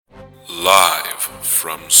Live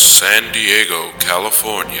from San Diego,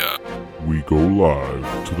 California. We go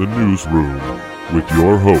live to the newsroom with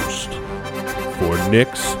your host for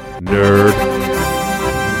Nick's Nerd.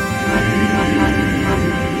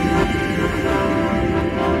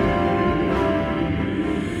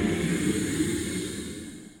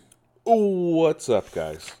 What's up,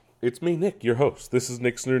 guys? It's me, Nick, your host. This is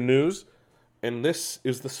Nick's Nerd News, and this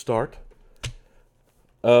is the start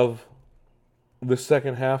of the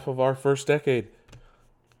second half of our first decade.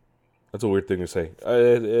 That's a weird thing to say.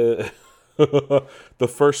 The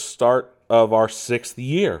first start of our 6th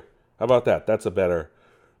year. How about that? That's a better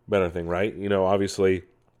thing, right? You know, obviously,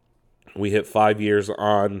 we hit 5 years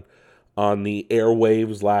on the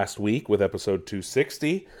airwaves last week with episode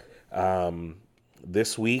 260.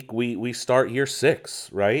 This week, we start year 6,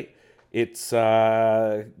 right? It's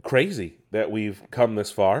crazy that we've come this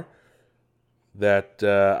far, that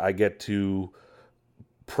I get to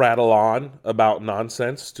prattle on about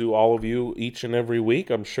nonsense to all of you each and every week.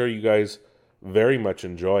 I'm sure you guys very much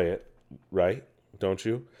enjoy it, right? Don't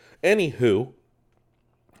you? Anywho,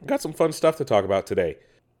 got some fun stuff to talk about today.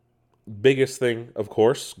 Biggest thing, of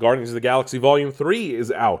course, Guardians of the Galaxy Volume 3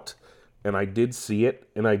 is out. And I did see it,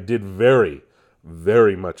 and I did very,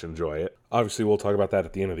 very much enjoy it. Obviously, we'll talk about that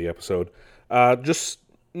at the end of the episode. Just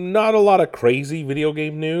not a lot of crazy video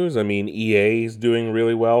game news. I mean, EA is doing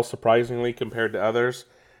really well, surprisingly, compared to others.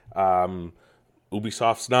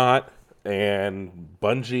 Ubisoft's not, and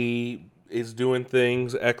Bungie is doing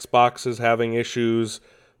things. Xbox is having issues.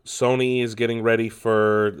 Sony is getting ready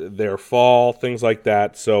for their fall, things like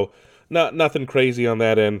that. So, nothing crazy on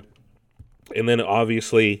that end. And then,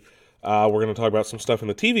 obviously, we're going to talk about some stuff in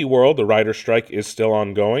the TV world. The writer's strike is still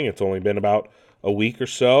ongoing. It's only been about a week or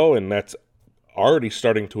so, and that's already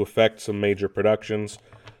starting to affect some major productions.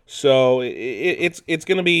 So it's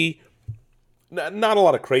going to be not a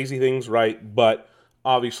lot of crazy things, right? But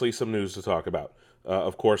obviously some news to talk about.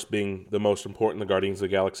 Of course, being the most important, the Guardians of the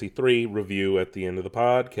Galaxy 3 review at the end of the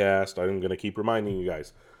podcast. I'm going to keep reminding you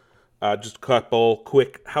guys. Just a couple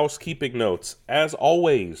quick housekeeping notes. As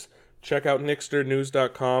always, check out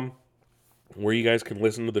nixternews.com, where you guys can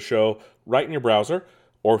listen to the show right in your browser,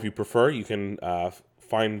 or if you prefer, you can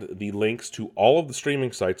find the links to all of the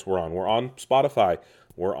streaming sites we're on. We're on Spotify,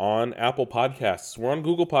 we're on Apple Podcasts, we're on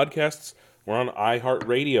Google Podcasts, we're on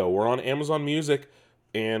iHeartRadio, we're on Amazon Music,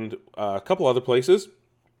 and a couple other places.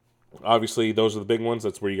 Obviously, those are the big ones.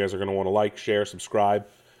 That's where you guys are going to want to like, share, subscribe.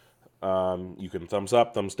 You can thumbs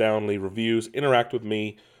up, thumbs down, leave reviews, interact with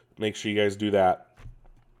me. Make sure you guys do that.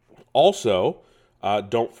 Also,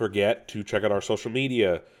 don't forget to check out our social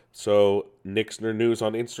media. So, Nick's Nerd News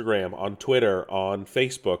on Instagram, on Twitter, on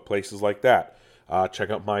Facebook, places like that. Check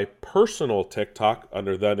out my personal TikTok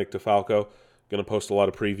under the Nick DeFalco. Going to post a lot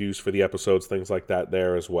of previews for the episodes, things like that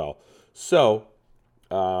there as well. So,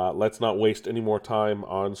 let's not waste any more time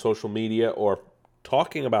on social media or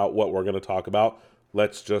talking about what we're going to talk about.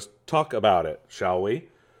 Let's just talk about it, shall we?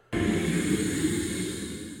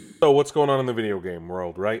 So what's going on in the video game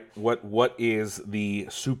world, right? What is the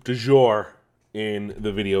soup du jour in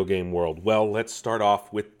the video game world? Well, let's start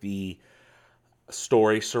off with the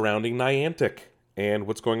story surrounding Niantic and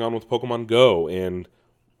what's going on with Pokemon Go and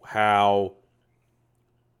how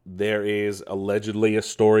there is allegedly a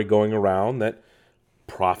story going around that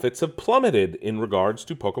profits have plummeted in regards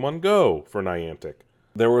to Pokemon Go for Niantic.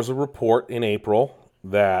 There was a report in April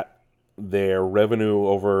that their revenue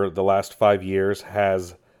over the last 5 years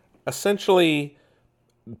has essentially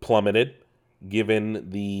plummeted given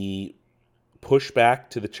the pushback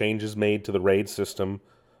to the changes made to the raid system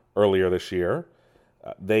earlier this year.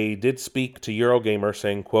 They did speak to Eurogamer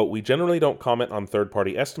saying, quote, "We generally don't comment on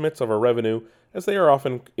third-party estimates of our revenue as they are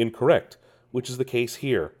often incorrect, which is the case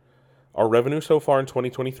here. Our revenue so far in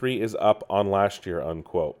 2023 is up on last year,"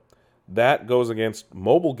 unquote. That goes against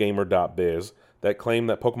MobileGamer.biz that claimed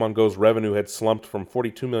that Pokemon Go's revenue had slumped from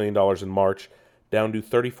 $42 million in March down to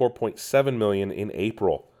 $34.7 million in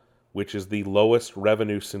April, which is the lowest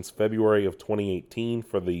revenue since February of 2018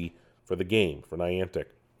 for the game, for Niantic.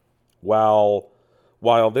 While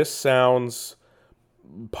this sounds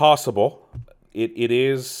possible, it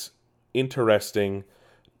is interesting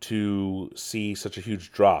to see such a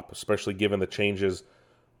huge drop, especially given the changes.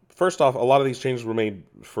 First off, a lot of these changes were made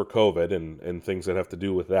for COVID and things that have to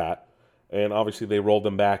do with that. And obviously they rolled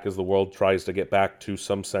them back as the world tries to get back to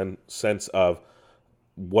some sense of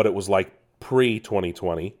what it was like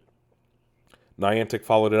pre-2020. Niantic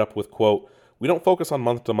followed it up with, quote, "We don't focus on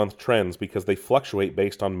month-to-month trends because they fluctuate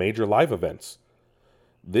based on major live events.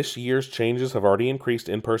 This year's changes have already increased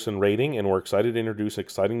in-person rating, and we're excited to introduce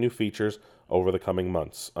exciting new features over the coming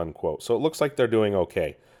months," unquote. So it looks like they're doing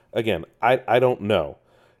okay. again, I don't know.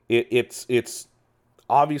 It's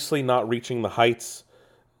obviously not reaching the heights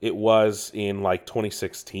it was in like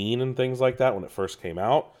 2016 and things like that when it first came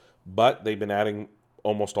out. But they've been adding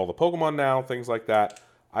almost all the Pokemon now, things like that.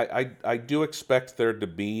 I do expect there to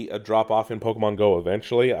be a drop off in Pokemon Go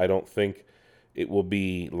eventually. I don't think it will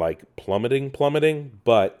be like plummeting,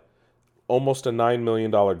 but almost a $9 million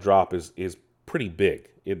drop is pretty big.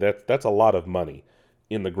 That's a lot of money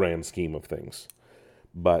in the grand scheme of things.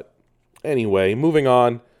 But anyway, moving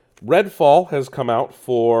on. Redfall has come out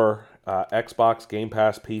for Xbox, Game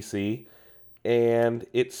Pass, PC, and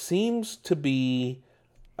it seems to be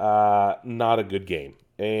not a good game.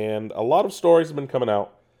 And a lot of stories have been coming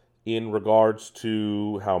out in regards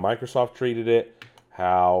to how Microsoft treated it,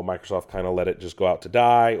 how Microsoft kind of let it just go out to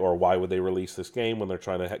die, or why would they release this game when they're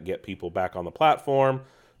trying to get people back on the platform?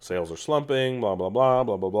 Sales are slumping, blah, blah, blah,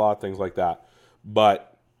 blah, blah, blah, things like that.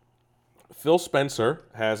 But Phil Spencer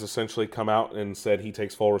has essentially come out and said he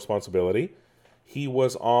takes full responsibility. He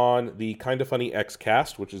was on the Kinda Funny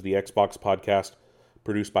Xcast, which is the Xbox podcast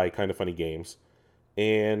produced by Kinda Funny Games.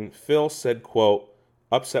 And Phil said, quote,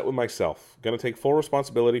 "Upset with myself. Gonna take full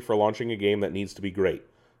responsibility for launching a game that needs to be great,"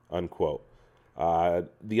 unquote.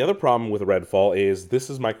 The other problem with Redfall is this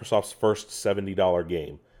is Microsoft's first $70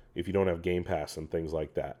 game, if you don't have Game Pass and things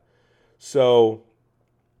like that. So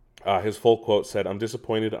his full quote said, "I'm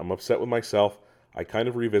disappointed. I'm upset with myself. I kind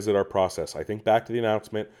of revisit our process. I think back to the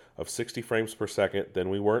announcement of 60 frames per second, then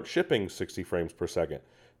we weren't shipping 60 frames per second.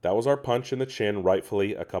 That was our punch in the chin,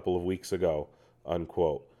 rightfully, a couple of weeks ago,"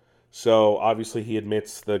 unquote. So obviously he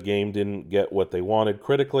admits the game didn't get what they wanted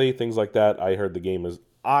critically, things like that. I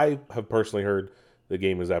have personally heard the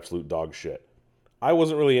game is absolute dog shit. I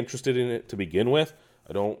wasn't really interested in it to begin with.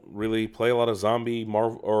 I don't really play a lot of zombie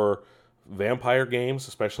or vampire games,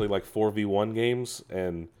 especially like 4v1 games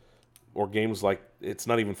or games like, it's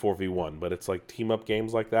not even 4v1, but it's like team up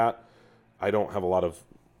games like that. I don't have a lot of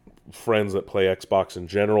friends that play Xbox in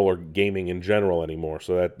general or gaming in general anymore,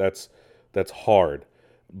 so that's hard.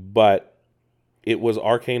 But it was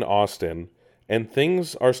Arcane Austin, and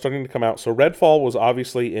things are starting to come out. So Redfall was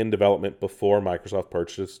obviously in development before Microsoft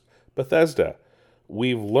purchased Bethesda.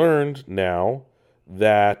 We've learned now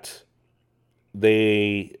that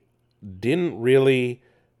they didn't really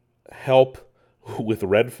help with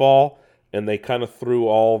Redfall, and they kind of threw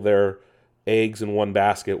all their eggs in one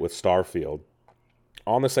basket with Starfield.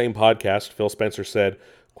 On the same podcast, Phil Spencer said,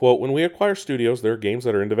 quote, "When we acquire studios, there are games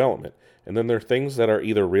that are in development, and then there are things that are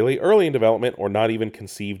either really early in development or not even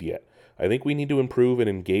conceived yet. I think we need to improve in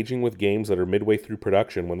engaging with games that are midway through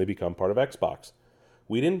production when they become part of Xbox.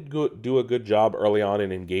 We didn't do a good job early on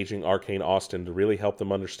in engaging Arcane Austin to really help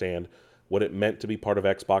them understand what it meant to be part of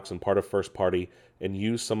Xbox and part of first party, and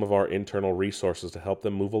use some of our internal resources to help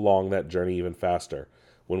them move along that journey even faster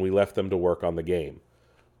when we left them to work on the game,"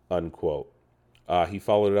 unquote. He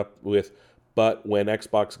followed it up with, but when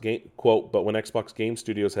Xbox Game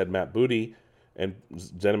Studios had Matt Booty and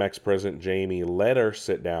ZeniMax president Jamie Leder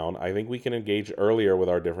sit down, I think we can engage earlier with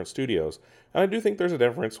our different studios. And I do think there's a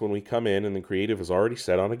difference when we come in and the creative is already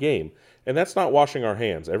set on a game. And that's not washing our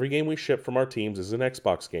hands. Every game we ship from our teams is an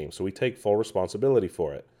Xbox game, so we take full responsibility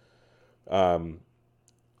for it.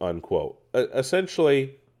 Unquote.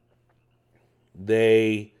 Essentially,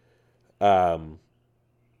 they kind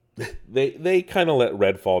of let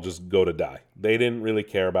Redfall just go to die. They didn't really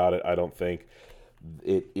care about it, I don't think.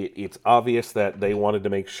 It's obvious that they wanted to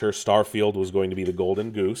make sure Starfield was going to be the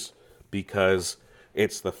golden goose because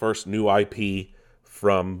it's the first new IP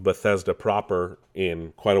from Bethesda proper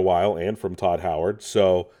in quite a while and from Todd Howard.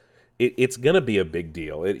 So it's going to be a big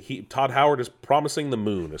deal. Todd Howard is promising the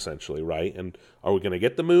moon, essentially, right? And are we going to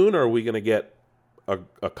get the moon, or are we going to get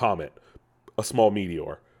a comet, a small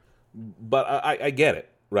meteor? But I get it,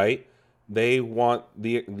 right? They want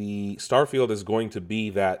the Starfield is going to be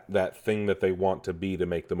that thing that they want to be to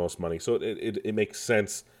make the most money. So it makes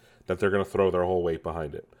sense that they're going to throw their whole weight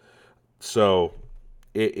behind it. So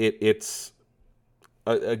it's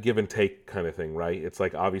a give and take kind of thing, right? It's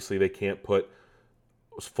like obviously they can't put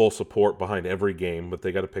full support behind every game, but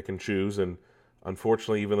they got to pick and choose. And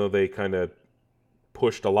unfortunately, even though they kind of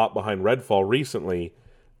pushed a lot behind Redfall recently,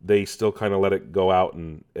 they still kind of let it go out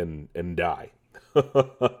and die.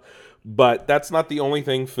 But that's not the only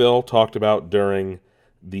thing Phil talked about during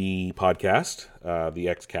the podcast, the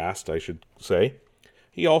Xcast, I should say.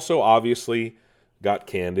 He also obviously got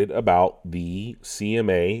candid about the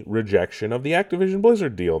CMA rejection of the Activision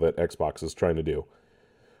Blizzard deal that Xbox is trying to do.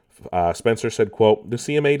 Spencer said, quote, "The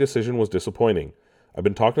CMA decision was disappointing. I've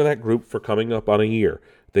been talking to that group for coming up on a year.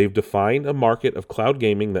 They've defined a market of cloud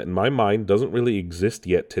gaming that in my mind doesn't really exist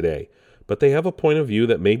yet today. but they have a point of view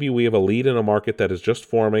that maybe we have a lead in a market that is just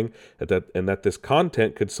forming, and that this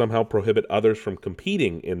content could somehow prohibit others from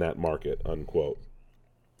competing in that market, unquote.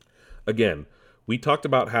 Again, we talked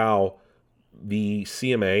about how the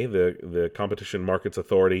CMA, the Competition Markets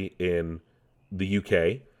Authority in the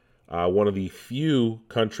UK, one of the few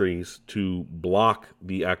countries to block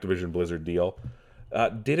the Activision Blizzard deal,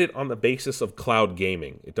 did it on the basis of cloud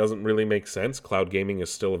gaming. It doesn't really make sense. Cloud gaming is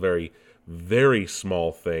still a very, very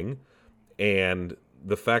small thing. And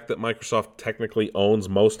the fact that Microsoft technically owns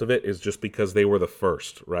most of it is just because they were the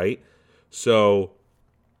first, right? So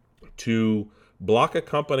to block a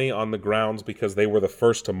company on the grounds because they were the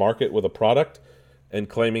first to market with a product and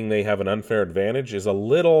claiming they have an unfair advantage is a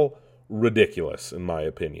little ridiculous, in my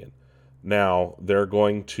opinion. Now, they're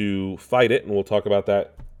going to fight it, and we'll talk about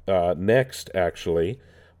that next, actually.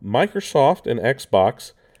 Microsoft and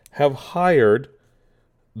Xbox have hired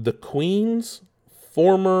the Queen's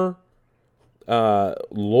former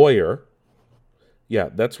lawyer. Yeah,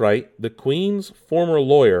 that's right. The Queen's former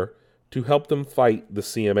lawyer to help them fight the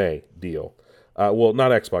CMA deal. Well,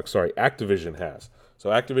 not Xbox, sorry. Activision has. So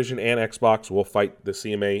Activision and Xbox will fight the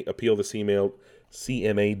CMA, appeal the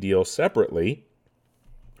CMA deal separately.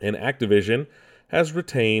 And Activision has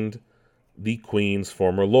retained the Queen's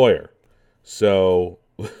former lawyer. So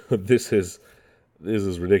this is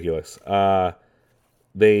ridiculous.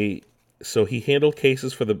 So he handled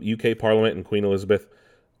cases for the UK Parliament and Queen Elizabeth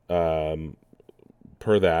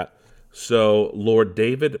per that. So Lord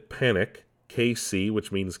David Pennick, KC,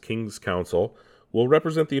 which means King's Counsel, will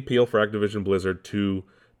represent the appeal for Activision Blizzard to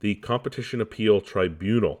the Competition Appeal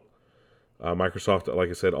Tribunal. Microsoft, like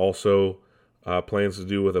I said, also plans to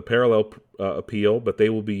do with a parallel appeal, but they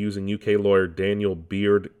will be using UK lawyer Daniel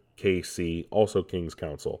Beard, KC, also King's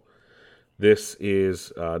Counsel. This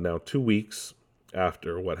is now 2 weeks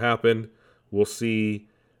after what happened. We'll see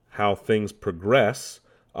how things progress.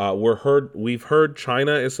 We've heard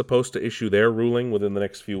China is supposed to issue their ruling within the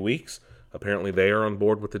next few weeks. Apparently, they are on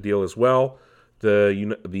board with the deal as well.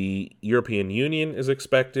 The European Union is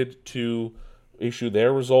expected to issue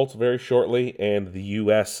their results very shortly, and the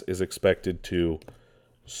U.S. is expected to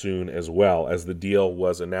soon as well, as the deal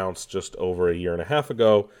was announced just over a year and a half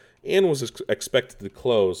ago and was expected to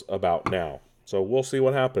close about now. So we'll see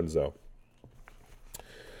what happens, though.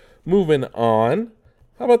 Moving on,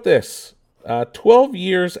 how about this? 12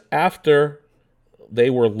 years after they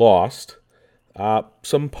were lost,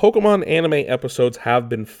 some Pokemon anime episodes have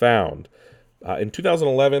been found. In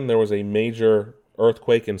 2011, there was a major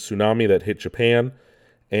earthquake and tsunami that hit Japan,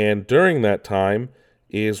 and during that time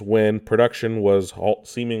is when production was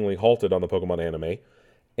seemingly halted on the Pokemon anime,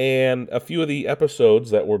 and a few of the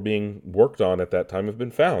episodes that were being worked on at that time have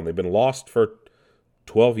been found. They've been lost for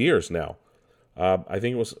 12 years now. I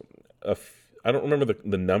think it was, I don't remember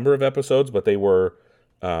the number of episodes, but they were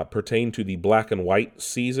pertain to the Black and White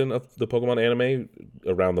season of the Pokemon anime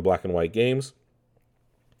around the Black and White games.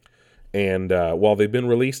 And while they've been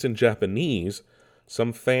released in Japanese,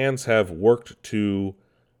 some fans have worked to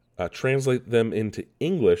translate them into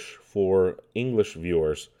English for English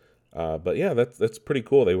viewers. But yeah, that's pretty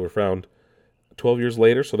cool. They were found 12 years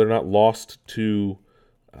later, so they're not lost to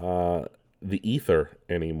the ether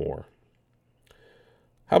anymore.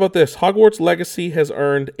 How about this? Hogwarts Legacy has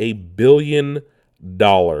earned $1 billion.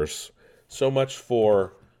 So much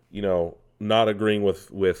for, not agreeing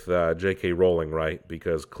with J.K. Rowling, right?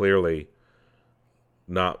 Because clearly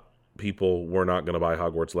people were not going to buy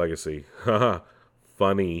Hogwarts Legacy.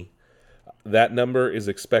 Funny. That number is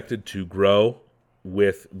expected to grow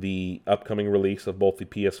with the upcoming release of both the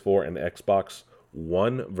PS4 and Xbox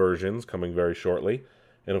One versions coming very shortly.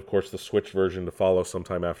 And of course the Switch version to follow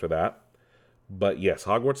sometime after that. But yes,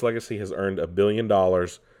 Hogwarts Legacy has earned $1 billion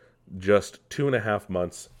just 2.5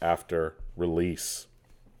 months after release.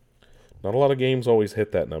 Not a lot of games always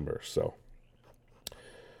hit that number, so.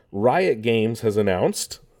 Riot Games has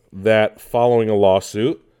announced that following a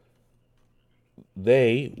lawsuit,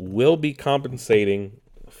 they will be compensating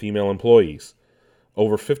female employees.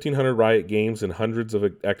 Over 1,500 Riot Games and hundreds of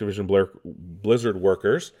Activision Blizzard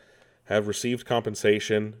workers have received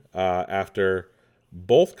compensation after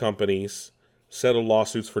both companies settled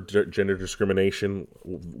lawsuits for gender discrimination,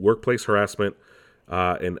 workplace harassment,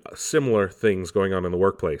 and similar things going on in the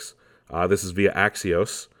workplace. This is via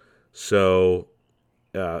Axios. So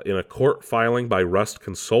in a court filing by Rust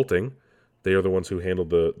Consulting, they are the ones who handled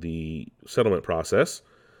the settlement process.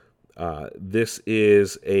 This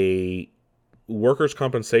is a workers'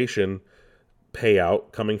 compensation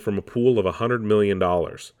payout coming from a pool of $100 million.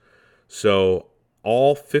 So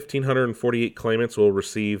all 1,548 claimants will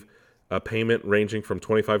receive a payment ranging from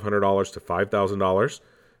 $2,500 to $5,000.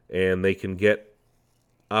 and they can get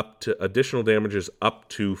up to additional damages up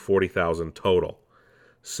to $40,000 total.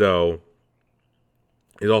 So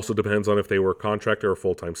it also depends on if they were contractor or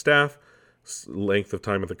full-time staff, length of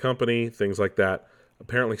time at the company, things like that.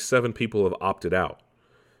 Apparently 7 people have opted out.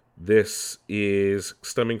 This is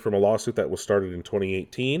stemming from a lawsuit that was started in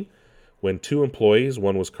 2018 when 2 employees,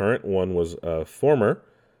 one was current, one was former,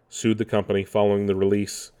 sued the company following the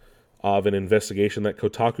release of an investigation that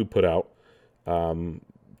Kotaku put out,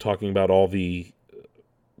 talking about all the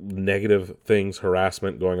negative things,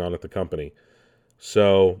 harassment going on at the company.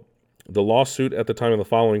 So the lawsuit at the time of the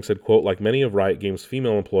following said, quote, like many of Riot Games'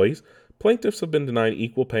 female employees, plaintiffs have been denied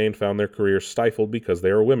equal pay and found their careers stifled because they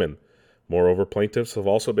are women. Moreover, plaintiffs have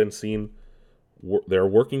also been seen their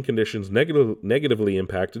working conditions negatively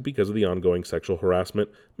impacted because of the ongoing sexual harassment,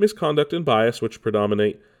 misconduct, and bias which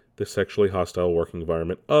predominate the sexually hostile working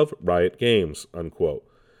environment of Riot Games, unquote.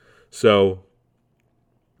 So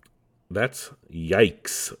that's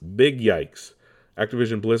yikes. Big yikes.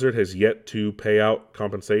 Activision Blizzard has yet to pay out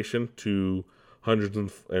compensation to hundreds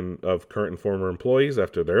of current and former employees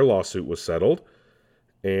after their lawsuit was settled.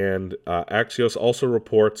 And Axios also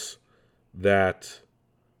reports that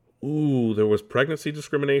there was pregnancy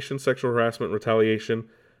discrimination, sexual harassment, retaliation,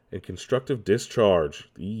 and constructive discharge.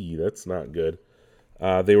 That's not good.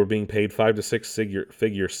 They were being paid 5 to 6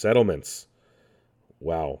 figure settlements.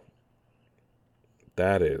 Wow.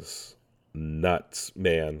 That is nuts,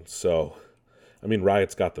 man. So, I mean,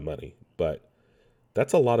 Riot's got the money, but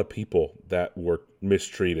that's a lot of people that were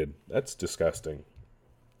mistreated. That's disgusting.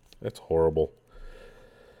 That's horrible.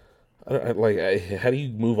 How do you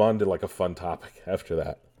move on to like a fun topic after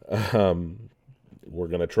that? We're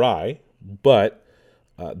going to try, but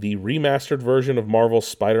the remastered version of Marvel's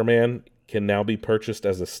Spider-Man can now be purchased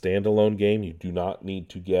as a standalone game. You do not need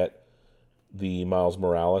to get the Miles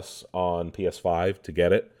Morales on PS5 to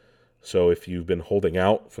get it. So if you've been holding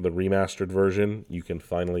out for the remastered version, you can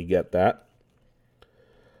finally get that.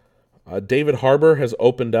 David Harbour has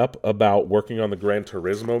opened up about working on the Gran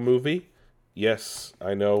Turismo movie. Yes,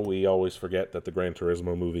 I know we always forget that the Gran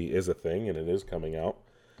Turismo movie is a thing, and it is coming out.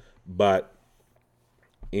 But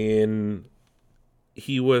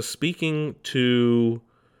he was speaking to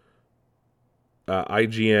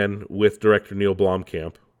IGN with director Neil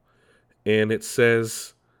Blomkamp, and it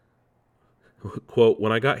says, quote,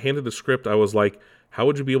 when I got handed the script, I was like, how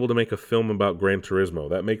would you be able to make a film about Gran Turismo?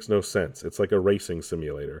 That makes no sense. It's like a racing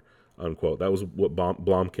simulator, unquote. That was what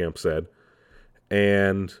Blomkamp said.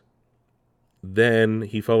 And then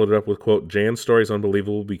he followed it up with, quote, Jan's story is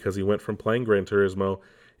unbelievable because he went from playing Gran Turismo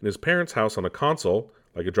in his parents' house on a console,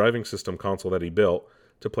 like a driving system console that he built,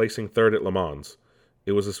 to placing third at Le Mans.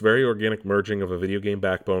 It was this very organic merging of a video game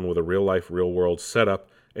backbone with a real-life, real-world setup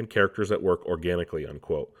and characters that work organically,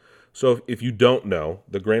 unquote. So if you don't know,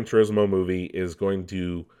 the Gran Turismo movie is going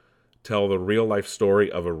to tell the real-life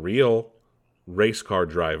story of a real race car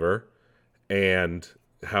driver and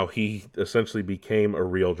how he essentially became a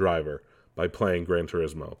real driver by playing Gran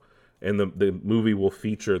Turismo. And the movie will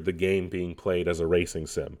feature the game being played as a racing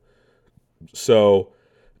sim. So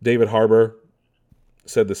David Harbour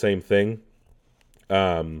said the same thing.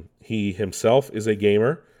 He himself is a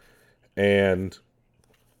gamer, and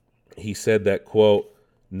he said that, quote,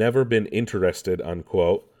 never been interested,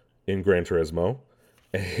 unquote, in Gran Turismo,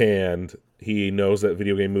 and he knows that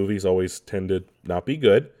video game movies always tend to not be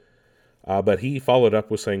good, but he followed up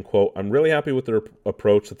with saying, quote, I'm really happy with the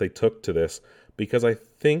approach that they took to this, because I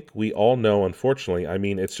think we all know, unfortunately, I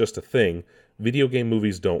mean, it's just a thing, video game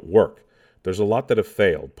movies don't work. There's a lot that have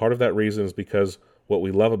failed. Part of that reason is because what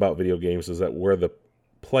we love about video games is that we're the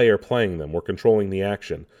player playing them. We're controlling the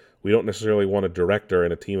action. We don't necessarily want a director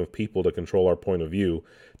and a team of people to control our point of view,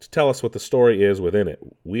 to tell us what the story is within it.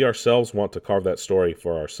 We ourselves want to carve that story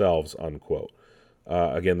for ourselves, unquote.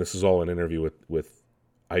 Again, this is all an interview with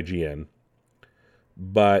IGN.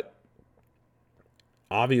 But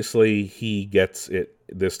obviously he gets it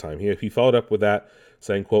this time. He followed up with that,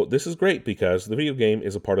 saying, quote, this is great because the video game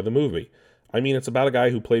is a part of the movie. I mean, it's about a guy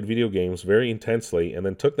who played video games very intensely and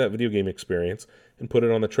then took that video game experience and put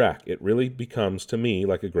it on the track. It really becomes, to me,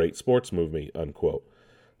 like a great sports movie, unquote.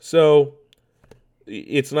 So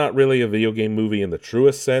it's not really a video game movie in the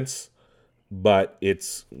truest sense, but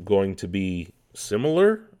it's going to be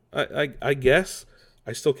similar, I guess.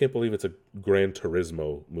 I still can't believe it's a Gran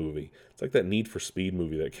Turismo movie. It's like that Need for Speed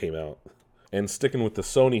movie that came out. And sticking with the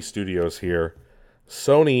Sony studios here,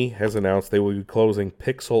 Sony has announced they will be closing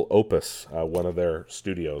Pixel Opus, one of their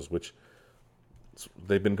studios, which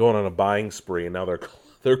they've been going on a buying spree, and now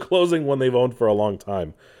they're closing one they've owned for a long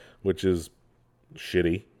time, which is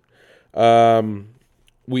shitty.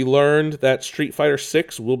 We learned that Street Fighter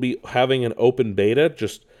 6 will be having an open beta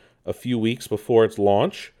just a few weeks before its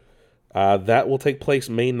launch. That will take place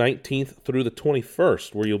May 19th through the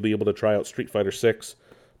 21st, where you'll be able to try out Street Fighter 6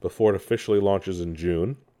 before it officially launches in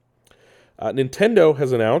June. Nintendo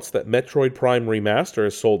has announced that Metroid Prime Remaster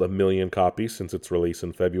has sold 1 million copies since its release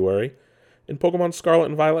in February, and Pokemon Scarlet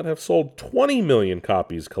and Violet have sold 20 million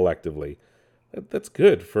copies collectively. That's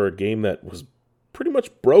good for a game that was pretty much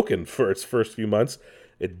broken for its first few months.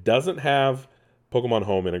 It doesn't have Pokemon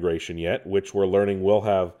Home integration yet, which we're learning will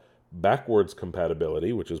have backwards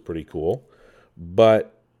compatibility, which is pretty cool.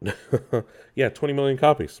 But, yeah, 20 million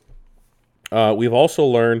copies. We've also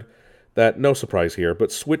learned that, no surprise here,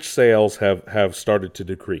 but Switch sales have started to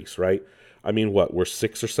decrease, right? I mean, we're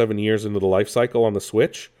 6 or 7 years into the life cycle on the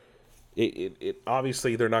Switch. It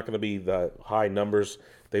obviously, they're not going to be the high numbers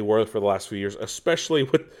they were for the last few years, especially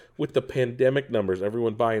with the pandemic numbers,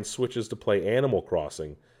 everyone buying Switches to play Animal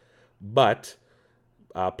Crossing. But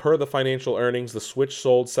per the financial earnings, the Switch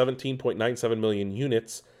sold 17.97 million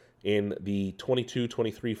units in the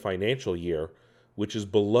 22-23 financial year, which is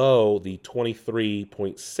below the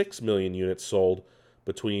 23.6 million units sold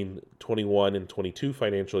between 21 and 22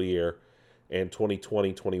 financial year and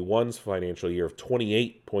 2020-21's financial year of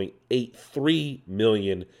 28.83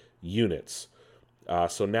 million units.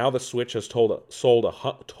 So now the Switch has sold a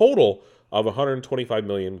total of 125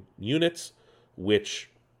 million units, which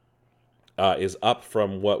is up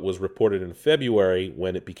from what was reported in February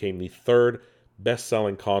when it became the third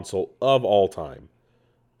best-selling console of all time.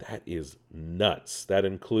 That is nuts. That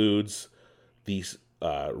includes the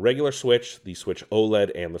regular Switch, the Switch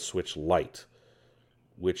OLED, and the Switch Lite,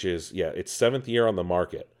 which is, its 7th year on the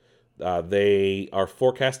market. They are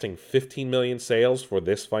forecasting 15 million sales for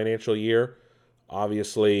this financial year.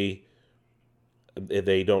 Obviously,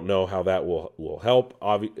 they don't know how that will help.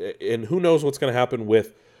 And who knows what's going to happen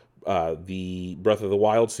with the Breath of the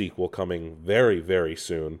Wild sequel coming very, very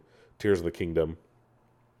soon, Tears of the Kingdom,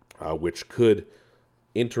 which could,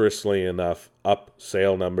 interestingly enough, up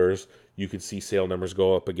sale numbers. You could see sale numbers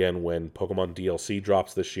go up again when Pokemon DLC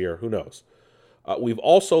drops this year. Who knows? We've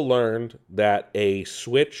also learned that a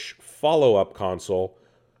Switch follow-up console,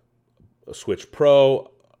 a Switch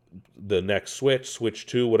Pro, the next Switch, Switch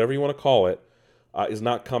 2, whatever you want to call it, is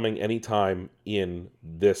not coming anytime in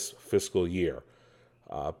this fiscal year.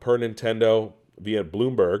 Per Nintendo, via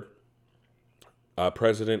Bloomberg,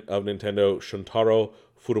 president of Nintendo, Shuntaro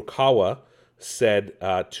Furukawa, said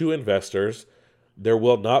to investors, there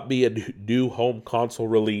will not be a new home console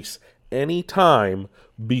release anytime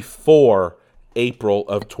before April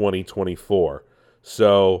of 2024.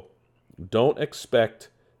 So don't expect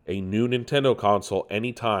a new Nintendo console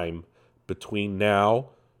anytime between now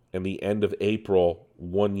and the end of April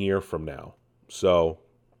 1 year from now. So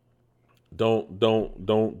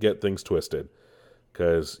don't get things twisted,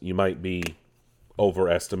 because you might be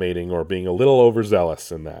overestimating or being a little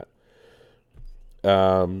overzealous in that.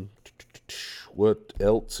 What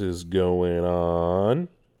else is going on?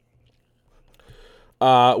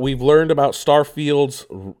 We've learned about Starfield's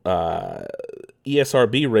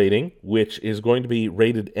ESRB rating, which is going to be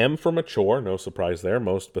rated M for mature. No surprise there.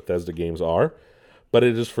 Most Bethesda games are. But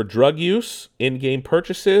it is for drug use, in-game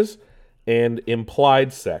purchases, and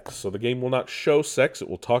implied sex. So the game will not show sex. It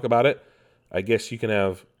will talk about it. I guess you can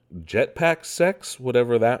have jetpack sex,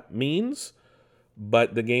 whatever that means.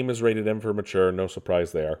 But the game is rated M for mature. No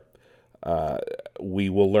surprise there. We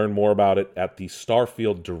will learn more about it at the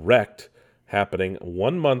Starfield Direct happening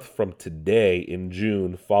 1 month from today in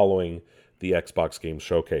June following the Xbox Game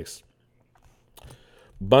Showcase.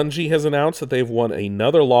 Bungie has announced that they've won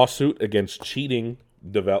another lawsuit against cheat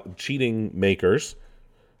makers,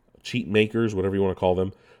 whatever you want to call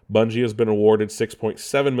them. Bungie has been awarded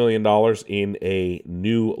 $6.7 million in a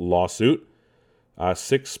new lawsuit.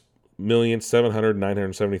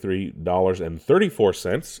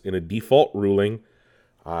 $6,700,973.34 in a default ruling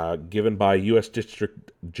given by U.S.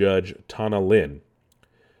 District Judge Tana Lin.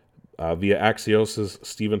 Via Axios'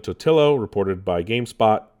 Stephen Totillo, reported by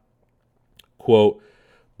GameSpot, quote,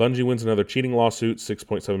 Bungie wins another cheating lawsuit,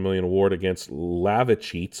 $6.7 million award against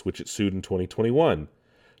LavaCheats, which it sued in 2021.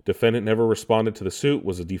 Defendant never responded to the suit,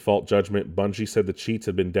 was a default judgment. Bungie said the cheats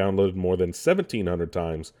had been downloaded more than 1,700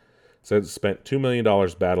 times. Said it spent $2 million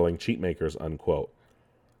battling cheat makers, unquote.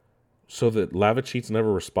 So that LavaCheats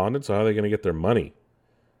never responded, so how are they going to get their money?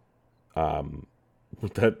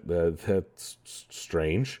 That's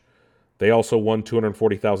strange. They also won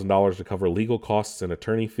 $240,000 to cover legal costs and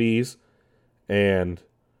attorney fees. And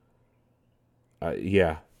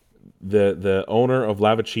the owner of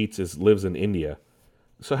LavaCheats lives in India.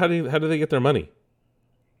 So how do they get their money?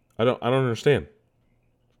 I don't understand.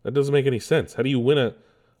 That doesn't make any sense. How do you win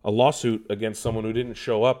a lawsuit against someone who didn't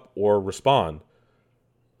show up or respond?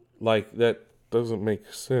 Like, that doesn't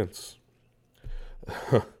make sense.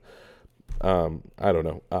 I don't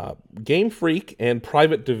know. Game Freak and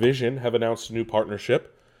Private Division have announced a new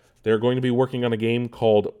partnership. They're going to be working on a game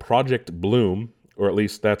called Project Bloom, or at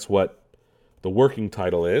least that's what the working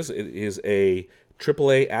title is. It is a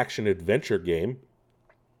AAA action adventure game,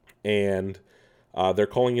 and they're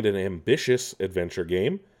calling it an ambitious adventure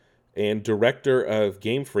game. And director of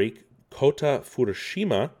Game Freak, Kota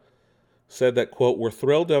Furushima, said that, quote, "We're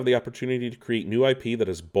thrilled to have the opportunity to create new IP that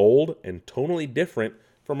is bold and tonally different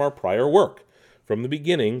from our prior work. From the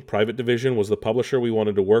beginning, Private Division was the publisher we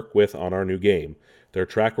wanted to work with on our new game. Their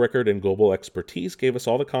track record and global expertise gave us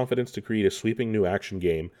all the confidence to create a sweeping new action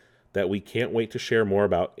game that we can't wait to share more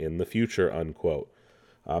about in the future," unquote.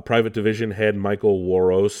 Private Division head Michael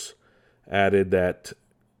Waros added that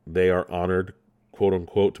they are honored, quote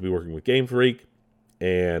unquote, to be working with Game Freak,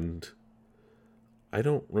 and I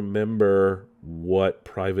don't remember what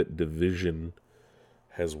Private Division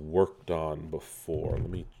has worked on before. Let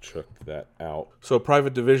me check that out. So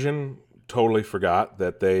Private Division, totally forgot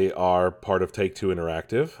that they are part of Take-Two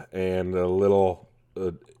Interactive, and a little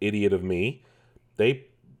idiot of me, they,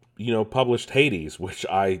 published Hades, which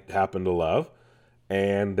I happen to love,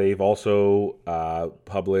 and they've also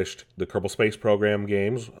published the Kerbal Space Program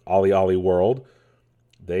games, Ollie Ollie World.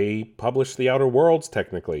 They published the Outer Worlds,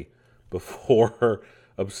 technically, before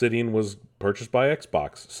Obsidian was purchased by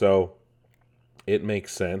Xbox. So it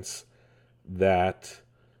makes sense that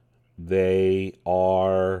they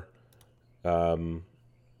are,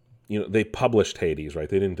 they published Hades, right?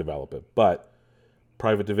 They didn't develop it. But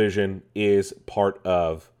Private Division is part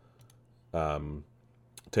of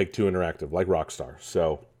Take-Two Interactive, like Rockstar.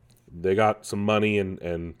 So they got some money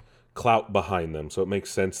and clout behind them. So it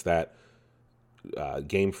makes sense that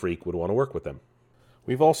Game Freak would want to work with them.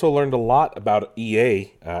 We've also learned a lot about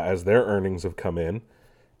EA as their earnings have come in.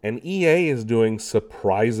 And EA is doing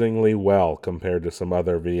surprisingly well compared to some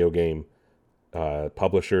other video game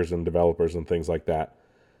publishers and developers and things like that.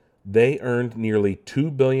 They earned nearly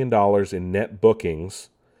 $2 billion in net bookings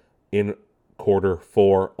in quarter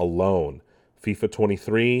 4 alone. FIFA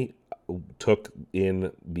 23 took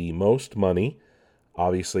in the most money,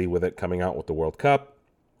 obviously with it coming out with the World Cup,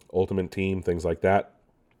 Ultimate Team, things like that.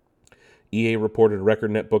 EA reported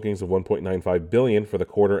record net bookings of $1.95 billion for the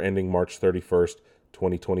quarter ending March 31st,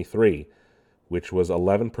 2023, which was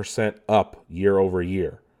 11% up year over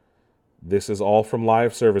year. This is all from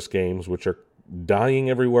live service games, which are dying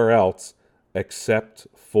everywhere else except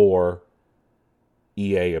for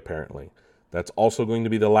EA, apparently. That's also going to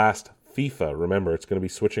be the last FIFA. Remember, it's going to be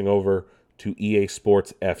switching over to EA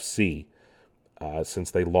Sports FC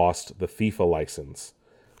since they lost the FIFA license.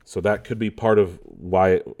 So that could be part of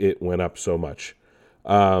why it went up so much.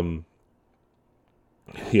 That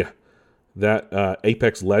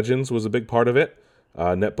Apex Legends was a big part of it.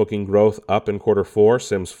 Net booking growth up in quarter 4.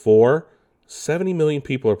 Sims 4. 70 million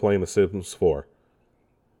people are playing The Sims 4.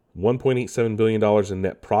 $1.87 billion in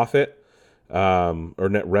net profit, or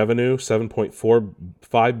net revenue,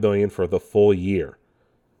 $7.45 billion for the full year.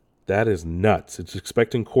 That is nuts. It's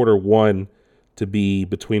expecting quarter 1 to be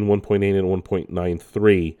between 1.8 and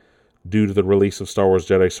 1.93 due to the release of Star Wars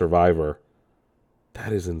Jedi Survivor.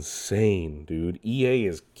 That is insane, dude. EA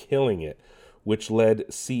is killing it, which led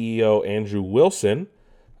CEO Andrew Wilson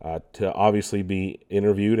to obviously be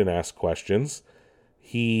interviewed and ask questions.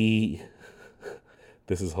 This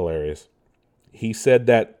is hilarious. He said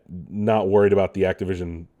that not worried about the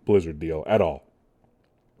Activision Blizzard deal at all.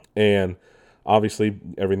 And obviously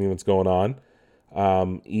everything that's going on.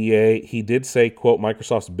 EA, he did say, quote,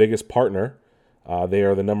 Microsoft's biggest partner. They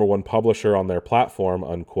are the number 1 publisher on their platform,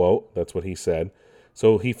 unquote. That's what he said.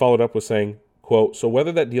 So he followed up with saying, quote, so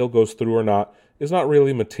whether that deal goes through or not is not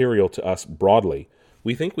really material to us broadly.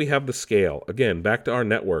 We think we have the scale, again, back to our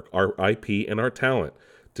network, our IP, and our talent,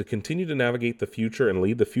 to continue to navigate the future and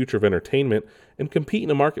lead the future of entertainment and compete in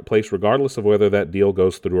a marketplace regardless of whether that deal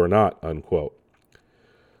goes through or not, unquote.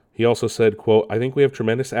 He also said, quote, I think we have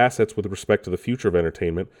tremendous assets with respect to the future of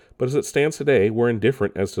entertainment, but as it stands today, we're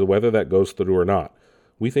indifferent as to whether that goes through or not.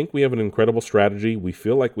 We think we have an incredible strategy, we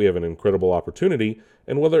feel like we have an incredible opportunity,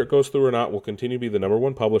 and whether it goes through or not, we'll continue to be the number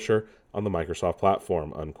 1 publisher on the Microsoft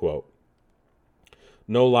platform, unquote.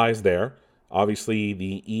 No lies there. Obviously,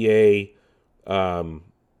 the EA, I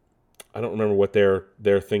don't remember what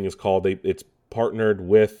their thing is called. It's partnered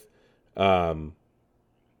with the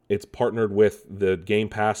Game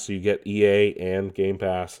Pass, so you get EA and Game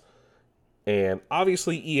Pass. And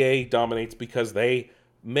obviously EA dominates because they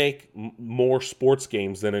make more sports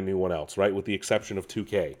games than anyone else, right? With the exception of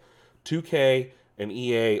 2K. 2K and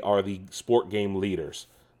EA are the sport game leaders.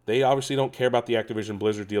 They obviously don't care about the Activision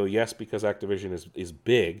Blizzard deal, yes, because Activision is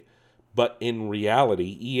big, but in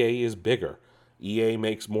reality, EA is bigger. EA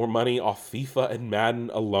makes more money off FIFA and Madden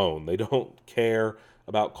alone. They don't care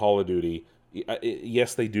about Call of Duty.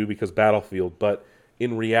 Yes, they do because Battlefield, but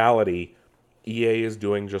in reality, EA is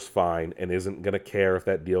doing just fine and isn't going to care if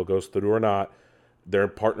that deal goes through or not. Their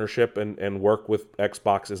partnership and work with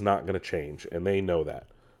Xbox is not going to change, and they know that.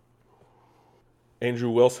 Andrew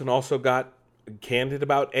Wilson also got candid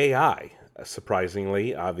about AI.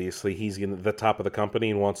 Surprisingly, obviously, he's in the top of the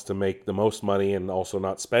company and wants to make the most money and also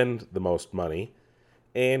not spend the most money.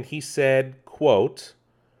 And he said, quote,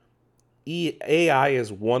 AI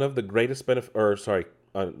is one of the greatest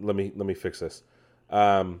let me fix this.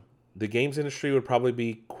 The games industry would probably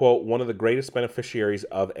be, quote, one of the greatest beneficiaries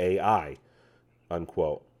of AI,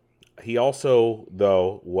 unquote. He also,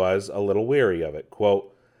 though, was a little weary of it.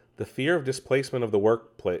 Quote, the fear of displacement of the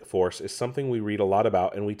workforce is something we read a lot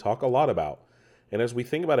about and we talk a lot about. And as we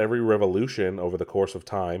think about every revolution over the course of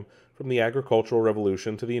time, from the agricultural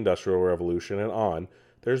revolution to the industrial revolution and on,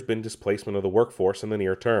 there's been displacement of the workforce in the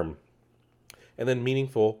near term. And then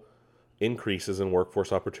meaningful increases in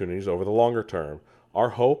workforce opportunities over the longer term. Our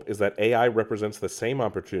hope is that AI represents the same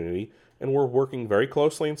opportunity, and we're working very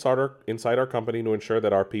closely inside our company to ensure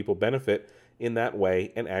that our people benefit in that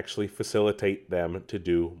way and actually facilitate them to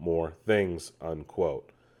do more things,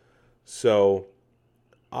 unquote. So,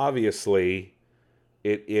 obviously,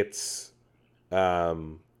 it's a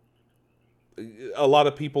lot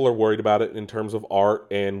of people are worried about it in terms of art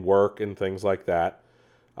and work and things like that.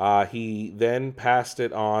 He then passed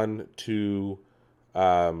it on to,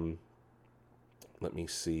 let me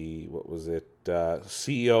see, what was it?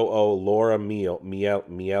 COO Laura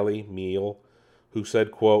Miele, who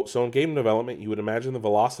said, quote, so in game development, you would imagine the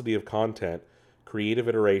velocity of content, creative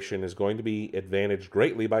iteration is going to be advantaged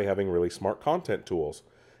greatly by having really smart content tools.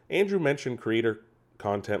 Andrew mentioned creator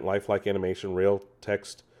content, lifelike animation, real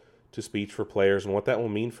text to speech for players, and what that will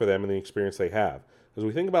mean for them and the experience they have. As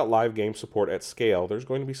we think about live game support at scale, there's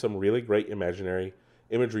going to be some really great imaginary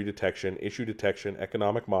imagery detection, issue detection,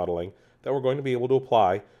 economic modeling that we're going to be able to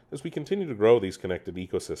apply as we continue to grow these connected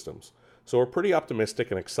ecosystems. So we're pretty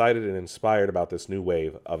optimistic and excited and inspired about this new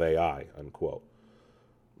wave of AI, unquote.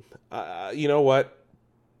 You know what?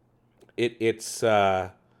 It's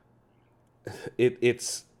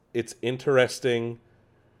interesting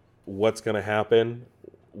what's going to happen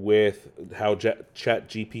with how Chat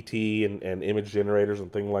GPT and image generators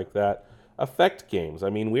and things like that affect games. I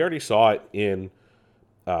mean, we already saw it in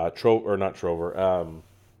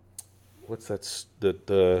what's that?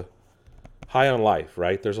 The High on Life,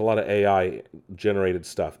 right? There's a lot of AI generated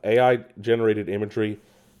stuff. AI generated imagery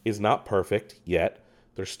is not perfect yet.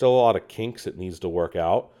 There's still a lot of kinks it needs to work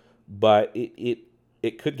out, but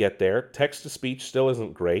it could get there. Text to speech still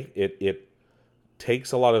isn't great. It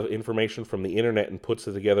takes a lot of information from the internet and puts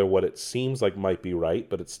it together what it seems like might be right,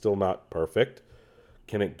 but it's still not perfect.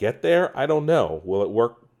 Can it get there? I don't know. Will it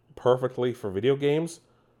work perfectly for video games?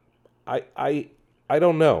 I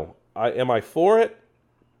don't know. Am I for it?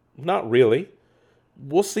 Not really.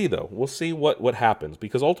 We'll see though. We'll see what happens,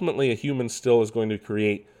 because ultimately a human still is going to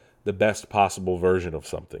create the best possible version of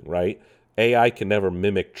something, right? AI can never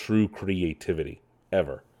mimic true creativity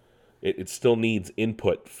ever. It still needs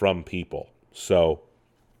input from people. So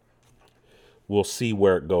we'll see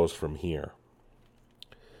where it goes from here.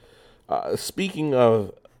 Speaking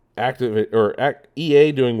of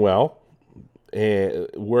EA doing well,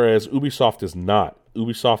 whereas Ubisoft is not.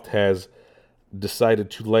 Ubisoft has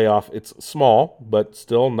decided to lay off. It's small, but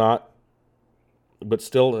still an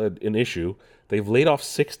issue. They've laid off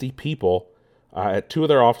 60 people at two of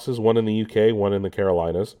their offices, one in the UK, one in the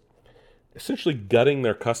Carolinas, essentially gutting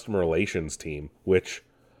their customer relations team, which,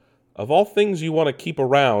 of all things you want to keep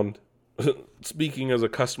around, speaking as a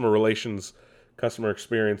customer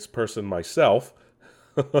experience person myself,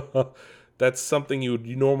 that's something you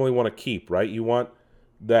normally want to keep, right? You want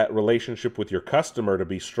that relationship with your customer to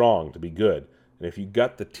be strong, to be good. And if you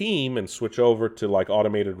gut the team and switch over to like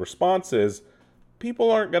automated responses,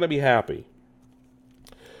 people aren't going to be happy.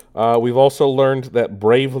 We've also learned that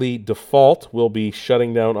Bravely Default will be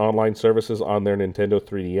shutting down online services on their Nintendo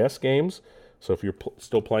 3DS games. So if you're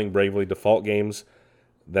still playing Bravely Default games,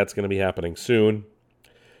 that's going to be happening soon.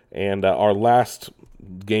 And our last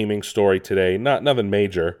gaming story today, nothing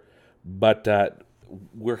major, but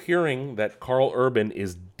we're hearing that Carl Urban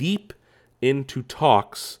is deep into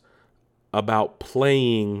talks about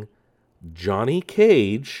playing Johnny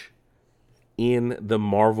Cage in the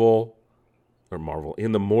Marvel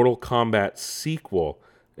in the Mortal Kombat sequel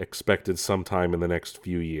expected sometime in the next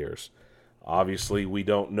few years. Obviously, we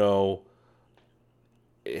don't know.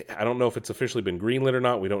 I don't know if it's officially been greenlit or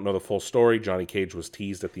not. We don't know the full story. Johnny Cage was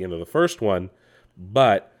teased at the end of the first one,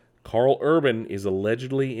 but Carl Urban is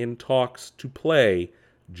allegedly in talks to play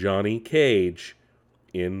Johnny Cage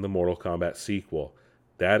in the Mortal Kombat sequel.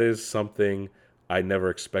 That is something I never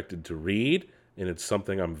expected to read, and it's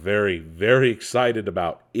something I'm very, very excited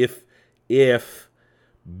about. If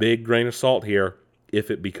big grain of salt here, if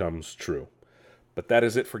it becomes true. But that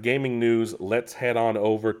is it for gaming news. Let's head on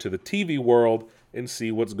over to the TV world and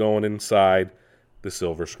see what's going inside the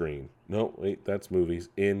silver screen. No, wait, that's movies.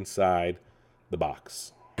 Inside the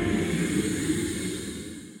box.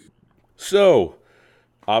 So,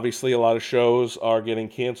 obviously a lot of shows are getting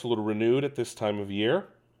canceled or renewed at this time of year.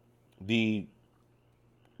 The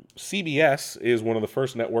CBS is one of the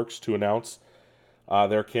first networks to announce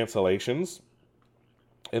their cancellations.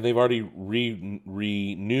 And they've already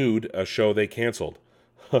renewed a show they canceled.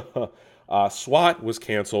 SWAT was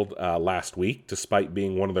canceled last week, despite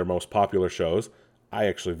being one of their most popular shows. I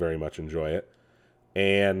actually very much enjoy it.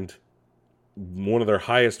 And one of their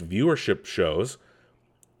highest viewership shows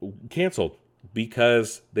canceled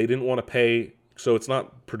because they didn't want to pay. So it's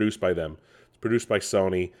not produced by them. It's produced by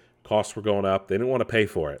Sony. Costs were going up. They didn't want to pay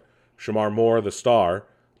for it. Shamar Moore, the star,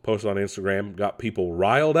 posted on Instagram, got people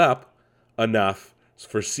riled up enough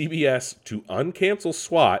for CBS to uncancel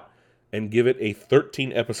SWAT and give it a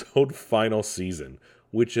 13-episode final season,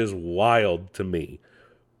 which is wild to me.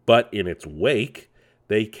 But in its wake,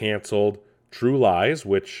 they canceled True Lies,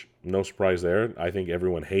 which, no surprise there, I think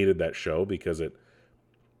everyone hated that show because it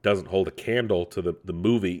doesn't hold a candle to the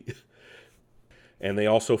movie. And they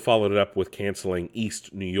also followed it up with canceling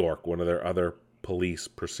East New York, one of their other police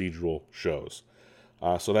procedural shows.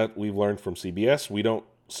 So that we've learned from CBS. We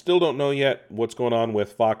still don't know yet what's going on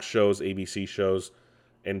with Fox shows, ABC shows,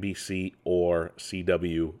 NBC, or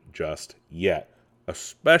CW just yet,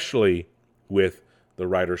 especially with the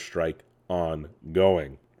writer's strike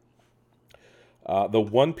ongoing. The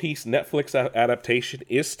One Piece Netflix adaptation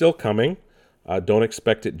is still coming. Don't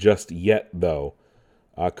expect it just yet, though.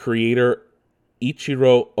 Creator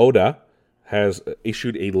Ichiro Oda has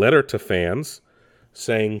issued a letter to fans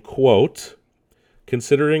saying, quote,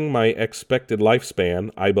 "Considering my expected lifespan,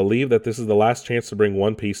 I believe that this is the last chance to bring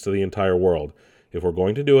One Piece to the entire world. If we're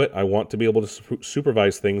going to do it, I want to be able to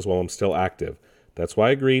supervise things while I'm still active. That's why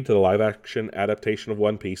I agreed to the live-action adaptation of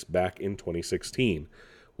One Piece back in 2016.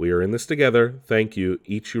 We are in this together. Thank you,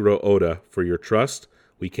 Ichiro Oda, for your trust.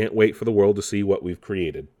 We can't wait for the world to see what we've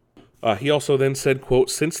created." He also then said, quote,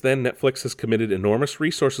 "Since then, Netflix has committed enormous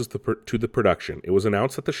resources to the production. It was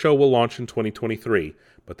announced that the show will launch in 2023,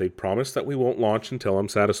 but they promised that we won't launch until I'm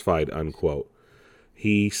satisfied," unquote.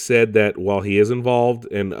 He said that while he is involved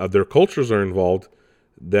and other cultures are involved,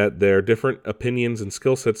 that their different opinions and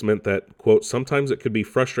skill sets meant that, quote, "sometimes it could be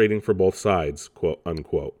frustrating for both sides," quote,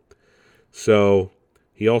 unquote. So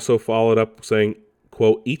he also followed up saying,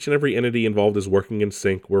 quote, "Each and every entity involved is working in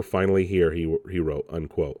sync. We're finally here," he wrote,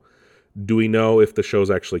 unquote. Do we know if the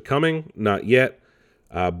show's actually coming? Not yet,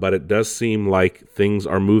 but it does seem like things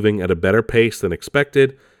are moving at a better pace than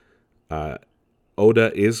expected.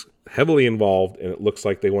 Oda is heavily involved, and it looks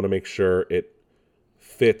like they want to make sure it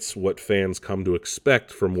fits what fans come to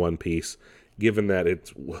expect from One Piece, given that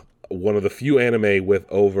it's one of the few anime with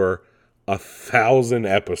over 1,000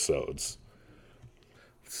 episodes.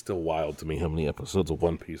 It's still wild to me how many episodes of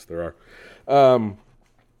One Piece there are.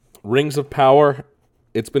 Rings of Power,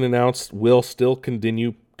 it's been announced, will still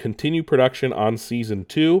continue production on Season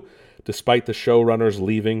 2, despite the showrunners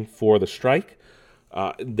leaving for the strike.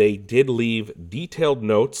 They did leave detailed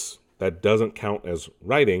notes, that doesn't count as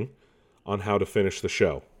writing, on how to finish the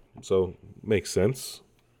show. So, makes sense.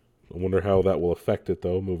 I wonder how that will affect it,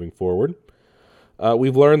 though, moving forward.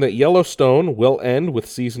 We've learned that Yellowstone will end with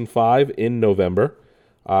Season 5 in November,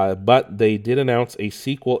 but they did announce a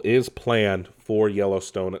sequel is planned for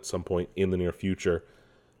Yellowstone at some point in the near future.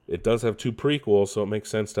 It does have 2 prequels, so it makes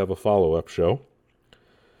sense to have a follow-up show.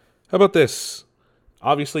 How about this?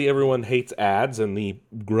 Obviously, everyone hates ads and the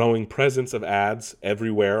growing presence of ads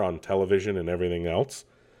everywhere on television and everything else.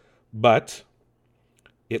 But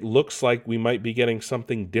it looks like we might be getting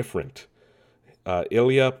something different.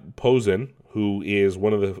 Ilya Pozin, who is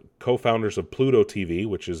one of the co-founders of Pluto TV,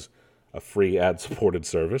 which is a free ad-supported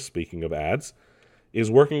service, speaking of ads, is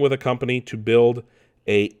working with a company to build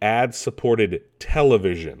a ad-supported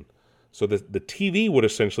television. So the TV would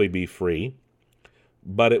essentially be free,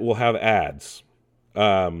 but it will have ads.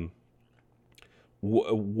 How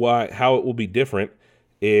it will be different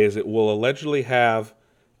is it will allegedly have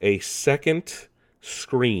a second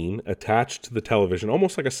screen attached to the television,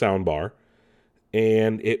 almost like a sound bar,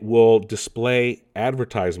 and it will display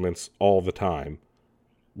advertisements all the time,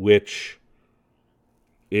 which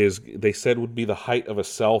they said would be the height of a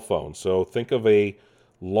cell phone. So think of a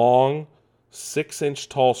long 6-inch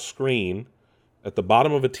tall screen at the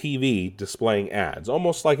bottom of a TV displaying ads,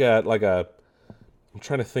 almost like a. I'm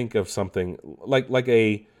trying to think of something like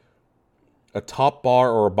a top bar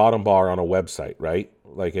or a bottom bar on a website, right?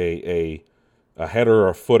 Like a header or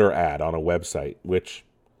a footer ad on a website, which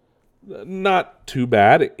not too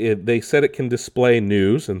bad. They said it can display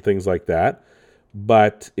news and things like that,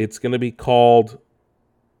 but it's going to be called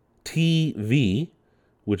TV,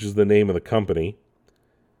 which is the name of the company,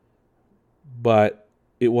 but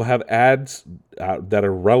it will have ads that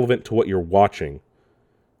are relevant to what you're watching.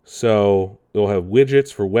 So it'll have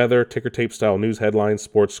widgets for weather, ticker tape style news headlines,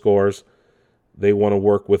 sports scores. They want to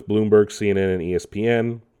work with Bloomberg, CNN, and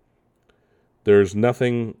ESPN. There's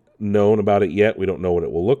nothing known about it yet. We don't know what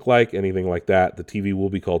it will look like, anything like that. The TV will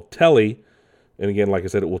be called Telly. And again, like I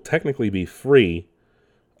said, it will technically be free.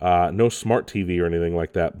 No smart TV or anything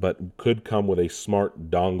like that, but could come with a smart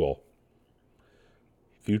dongle.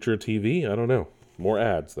 Future TV? I don't know. More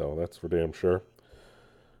ads, though. That's for damn sure.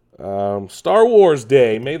 Star Wars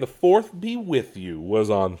Day, May the 4th be with you, was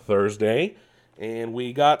on Thursday. And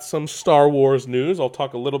we got some Star Wars news. I'll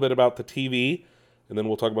talk a little bit about the TV, and then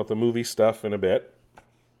we'll talk about the movie stuff in a bit.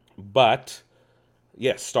 But,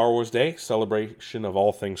 yes, Star Wars Day, celebration of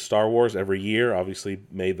all things Star Wars every year. Obviously,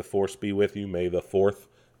 May the 4th be with you. May the 4th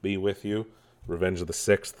be with you. Revenge of the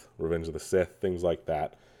 6th, Revenge of the Sith, things like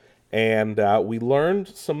that. And we learned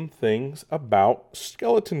some things about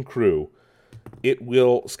Skeleton Crew.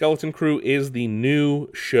 Skeleton Crew is the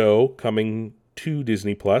new show coming to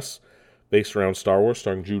Disney Plus, based around Star Wars,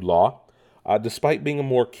 starring Jude Law. Despite being a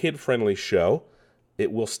more kid-friendly show, it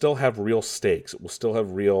will still have real stakes. It will still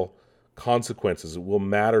have real consequences. It will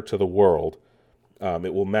matter to the world.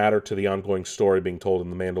 It will matter to the ongoing story being told in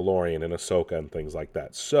The Mandalorian and Ahsoka and things like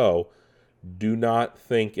that. So, do not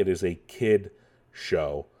think it is a kid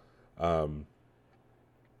show. I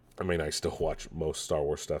still watch most Star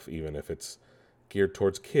Wars stuff, even if it's geared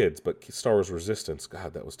towards kids, but Star Wars Resistance,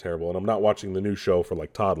 God, that was terrible. And I'm not watching the new show for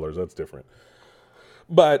like toddlers. That's different.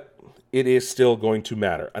 But it is still going to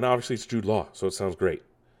matter. And obviously it's Jude Law, so it sounds great.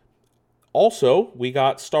 Also, we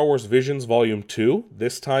got Star Wars Visions Volume 2.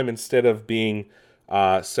 This time, instead of being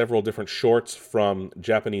several different shorts from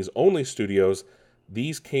Japanese-only studios,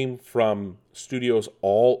 these came from studios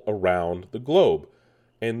all around the globe.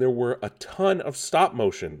 And there were a ton of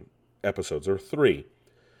stop-motion episodes, or 3.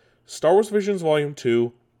 Star Wars Visions Volume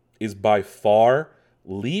 2 is by far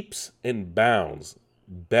leaps and bounds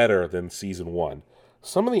better than Season 1.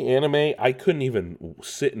 Some of the anime I couldn't even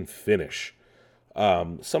sit and finish.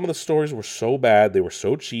 Some of the stories were so bad, they were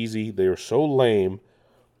so cheesy, they were so lame.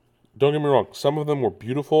 Don't get me wrong, some of them were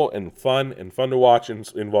beautiful and fun to watch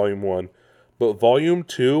in Volume 1. But Volume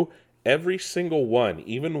 2, every single one,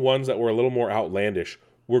 even ones that were a little more outlandish,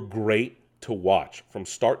 were great to watch from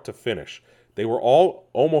start to finish. They were all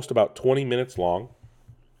almost about 20 minutes long.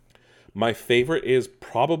 My favorite is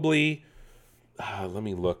probably, let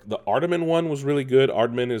me look. The Aardman one was really good.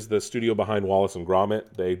 Aardman is the studio behind Wallace and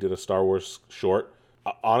Gromit. They did a Star Wars short.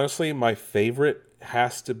 Honestly, my favorite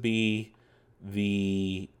has to be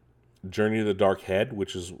the Journey to the Dark Head,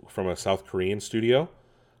 which is from a South Korean studio.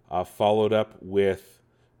 Followed up with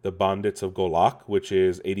The Bandits of Golak, which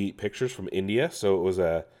is 88 Pictures from India. So it was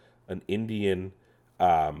an Indian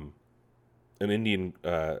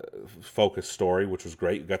focused story, which was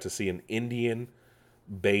great. You got to see an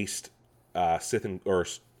Indian-based Sith or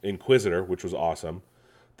Inquisitor, which was awesome.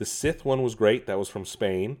 The Sith one was great. That was from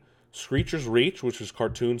Spain. Screecher's Reach, which is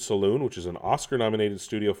Cartoon Saloon, which is an Oscar-nominated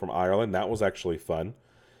studio from Ireland. That was actually fun.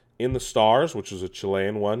 In the Stars, which is a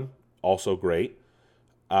Chilean one, also great.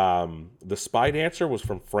 The Spy Dancer was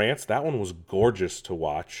from France. That one was gorgeous to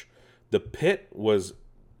watch. The Pit was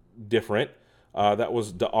different. That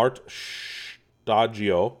was D'Art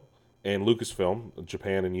Stagio and Lucasfilm,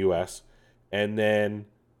 Japan and US. And then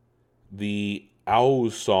the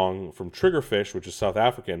Aouz song from Triggerfish, which is South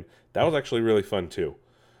African, that was actually really fun too.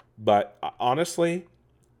 But honestly,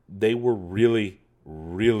 they were really,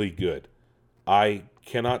 really good. I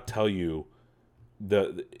cannot tell you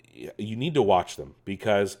you need to watch them,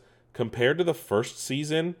 because compared to the first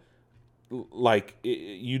season, like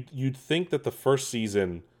you'd think that the first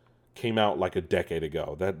season came out like a decade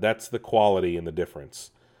ago. That's the quality and the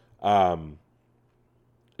difference.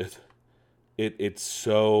 It's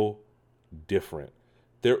so different.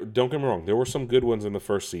 Don't get me wrong, there were some good ones in the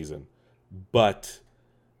first season, but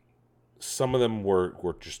some of them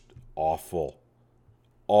were just awful.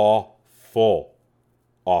 Awful.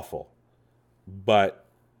 But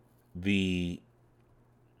the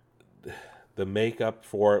makeup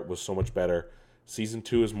for it was so much better. Season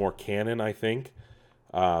 2 is more canon, I think,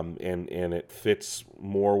 and it fits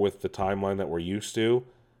more with the timeline that we're used to.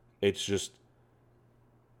 It's just,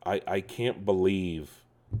 I can't believe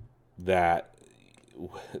that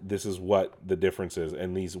this is what the difference is.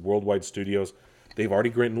 And these worldwide studios, they've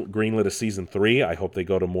already greenlit a season 3. I hope they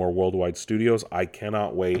go to more worldwide studios. I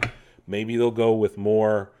cannot wait. Maybe they'll go with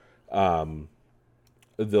more.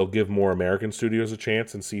 They'll give more American studios a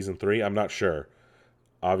chance in season 3. I'm not sure.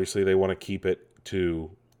 Obviously, they want to keep it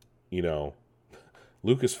to,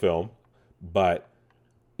 Lucasfilm, but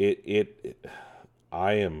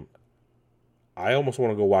I almost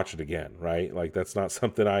want to go watch it again, right? Like, that's not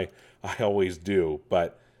something I always do,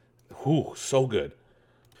 but so good.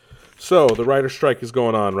 So the writer's strike is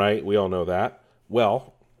going on, right? We all know that.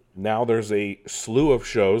 Well, now there's a slew of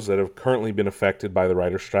shows that have currently been affected by the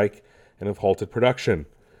writer's strike and have halted production.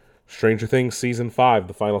 Stranger Things Season 5,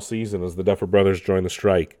 the final season, as the Duffer Brothers join the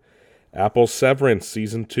strike. Apple's Severance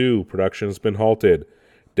Season 2, production has been halted.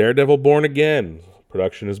 Daredevil Born Again,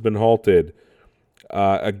 production has been halted.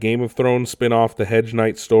 A Game of Thrones spin-off, The Hedge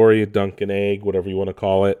Knight story, Dunk and Egg, whatever you want to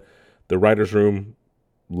call it. The writer's room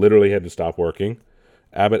literally had to stop working.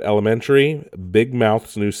 Abbott Elementary, Big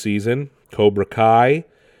Mouth's new season. Cobra Kai,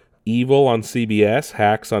 Evil on CBS,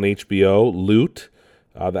 Hacks on HBO, Loot,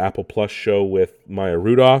 the Apple Plus show with Maya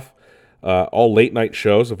Rudolph. All late-night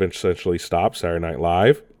shows have essentially stopped, Saturday Night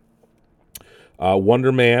Live.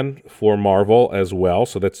 Wonder Man for Marvel as well,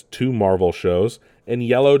 so that's 2 Marvel shows. And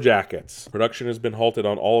Yellow Jackets. Production has been halted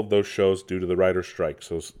on all of those shows due to the writer's strike,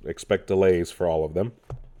 so expect delays for all of them.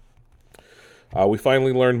 We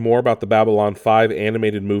finally learned more about the Babylon 5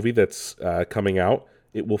 animated movie that's coming out.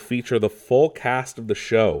 It will feature the full cast of the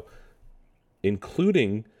show,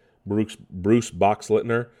 including Bruce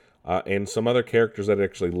Boxleitner and some other characters that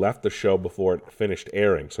actually left the show before it finished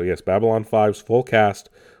airing. So yes, Babylon 5's full cast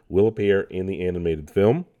will appear in the animated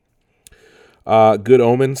film. Good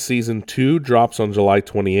Omens Season 2 drops on July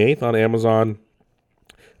 28th on Amazon.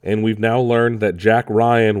 And we've now learned that Jack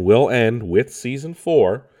Ryan will end with Season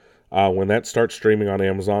 4 when that starts streaming on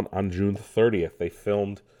Amazon on June 30th. They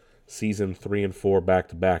filmed Season 3 and 4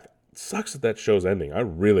 back-to-back. It sucks that show's ending. I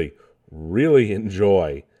really, really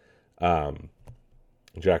enjoy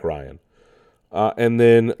Jack Ryan. And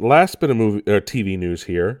then last bit of TV news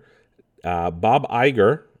here. Bob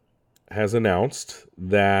Iger has announced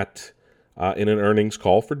that in an earnings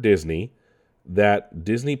call for Disney that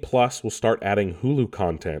Disney Plus will start adding Hulu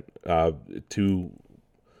content to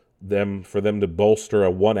them for them to bolster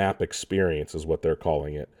a one-app experience is what they're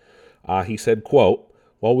calling it. He said, quote,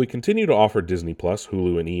 "While we continue to offer Disney Plus,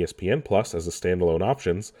 Hulu, and ESPN Plus as a standalone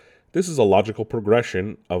options, this is a logical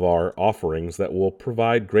progression of our offerings that will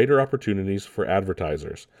provide greater opportunities for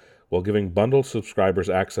advertisers, while giving bundled subscribers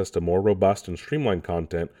access to more robust and streamlined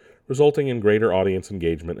content, resulting in greater audience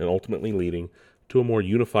engagement and ultimately leading to a more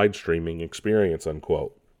unified streaming experience,"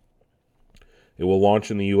 unquote. It will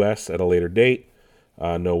launch in the U.S. at a later date,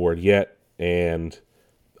 no word yet, and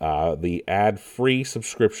the ad-free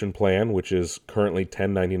subscription plan, which is currently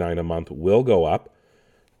 $10.99 a month, will go up,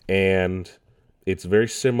 and it's very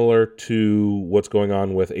similar to what's going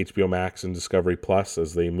on with HBO Max and Discovery Plus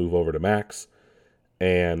as they move over to Max,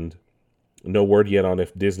 and no word yet on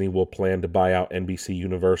if Disney will plan to buy out NBC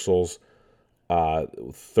Universal's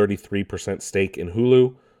 33% stake in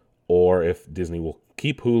Hulu, or if Disney will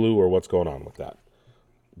keep Hulu, or what's going on with that.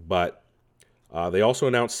 But they also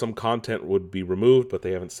announced some content would be removed, but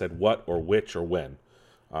they haven't said what or which or when.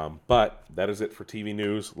 But that is it for TV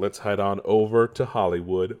news. Let's head on over to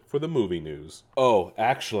Hollywood for the movie news. Oh,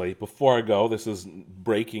 actually, before I go, this is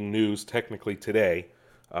breaking news technically today.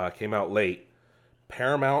 Came out late.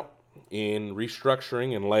 Paramount, in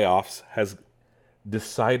restructuring and layoffs, has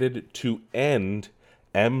decided to end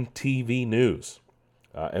MTV News.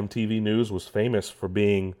 MTV News was famous for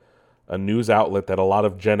being a news outlet that a lot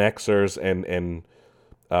of Gen Xers and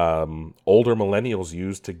older millennials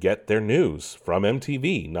used to get their news from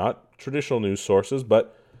MTV. Not traditional news sources,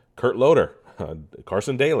 but Kurt Loder,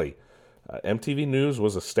 Carson Daly. MTV News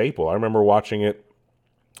was a staple. I remember watching it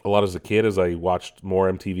a lot as a kid, as I watched more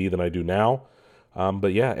MTV than I do now.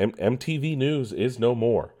 But yeah, MTV News is no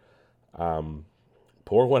more.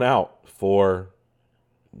 Pour one out for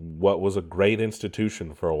what was a great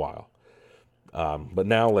institution for a while. But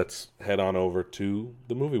now let's head on over to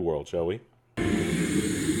the movie world, shall we?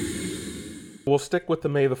 We'll stick with the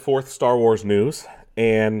May the 4th Star Wars news.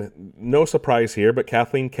 And no surprise here, but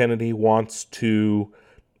Kathleen Kennedy wants to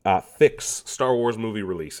fix Star Wars movie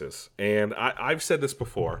releases. And I've said this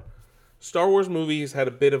before. Star Wars movies had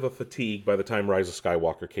a bit of a fatigue by the time Rise of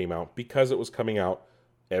Skywalker came out because it was coming out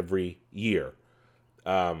every year.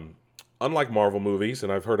 Unlike Marvel movies,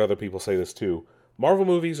 and I've heard other people say this too, Marvel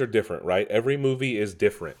movies are different, right? Every movie is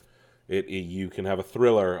different. You can have a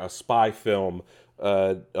thriller, a spy film,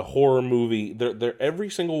 a horror movie.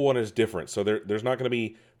 Every single one is different. So there's not going to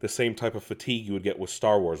be the same type of fatigue you would get with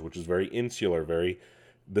Star Wars, which is very insular, very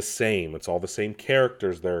the same. It's all the same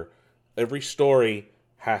characters. Every story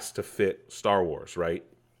has to fit Star Wars, right?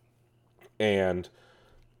 And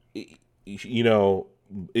you know,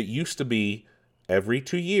 it used to be every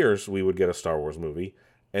 2 years we would get a Star Wars movie,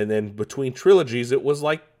 and then between trilogies it was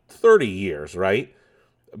like 30 years, right?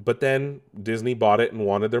 But then Disney bought it and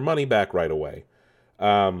wanted their money back right away.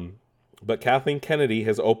 But Kathleen Kennedy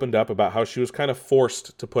has opened up about how she was kind of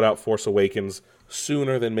forced to put out Force Awakens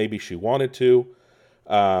sooner than maybe she wanted to.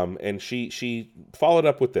 And she followed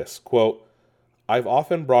up with this, quote, "I've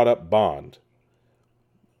often brought up Bond.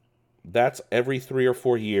 That's every 3 or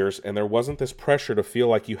 4 years, and there wasn't this pressure to feel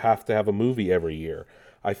like you have to have a movie every year.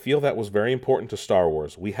 I feel that was very important to Star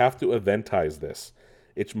Wars. We have to eventize this.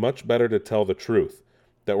 It's much better to tell the truth,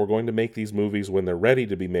 that we're going to make these movies when they're ready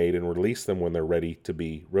to be made and release them when they're ready to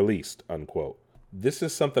be released," unquote. This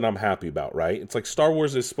is something I'm happy about, right? It's like Star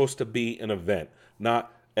Wars is supposed to be an event,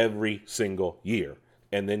 not every single year.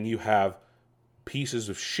 And then you have pieces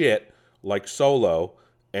of shit like Solo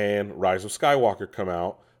and Rise of Skywalker come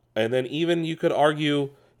out. And then even you could argue,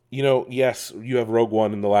 yes, you have Rogue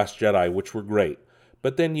One and The Last Jedi, which were great.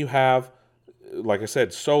 But then you have, like I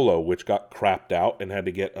said, Solo, which got crapped out and had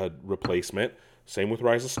to get a replacement. Same with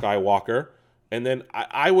Rise of Skywalker. And then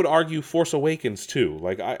I would argue Force Awakens, too.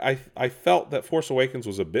 Like, I felt that Force Awakens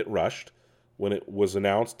was a bit rushed when it was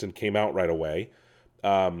announced and came out right away.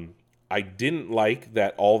 I didn't like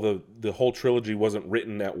that all the whole trilogy wasn't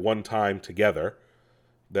written at one time together.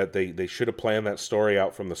 That they should have planned that story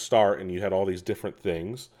out from the start, and you had all these different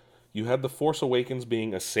things. You had The Force Awakens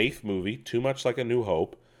being a safe movie, too much like A New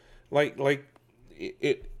Hope.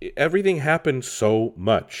 Everything happened so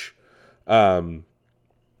much. And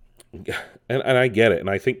I get it, and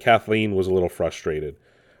I think Kathleen was a little frustrated.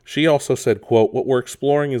 She also said, quote, "What we're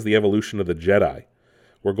exploring is the evolution of the Jedi.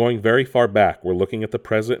 We're going very far back. We're looking at the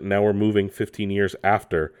present, and now we're moving 15 years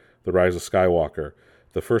after the Rise of Skywalker.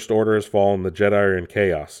 The First Order has fallen, the Jedi are in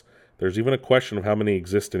chaos. There's even a question of how many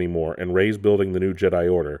exist anymore, and Rey's building the new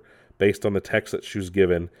Jedi Order, based on the text that she was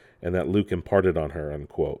given and that Luke imparted on her,"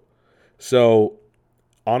 unquote. So,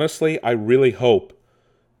 honestly, I really hope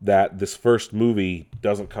that this first movie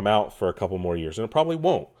doesn't come out for a couple more years, and it probably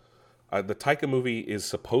won't. The Taika movie is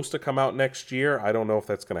supposed to come out next year. I don't know if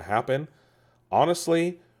that's going to happen.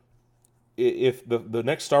 Honestly, if the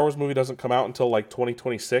next Star Wars movie doesn't come out until like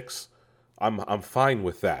 2026, I'm fine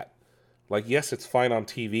with that. Like, yes, it's fine on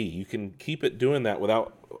TV. You can keep it doing that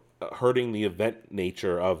without hurting the event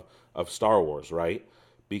nature of Star Wars, right?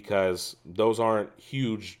 Because those aren't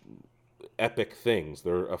huge, epic things.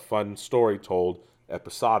 They're a fun story told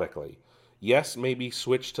episodically. Yes, maybe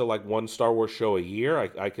switch to like one Star Wars show a year.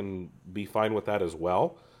 I can be fine with that as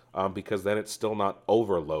well, because then it's still not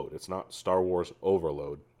overload. It's not Star Wars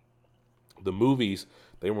overload. The movies,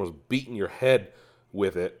 they almost beating your head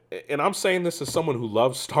with it. And I'm saying this as someone who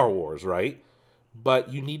loves Star Wars, right?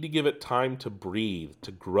 But you need to give it time to breathe,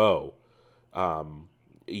 to grow.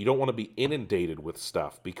 You don't want to be inundated with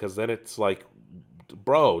stuff, because then it's like,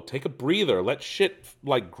 bro, take a breather. Let shit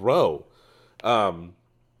like grow.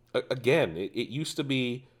 Again, it used to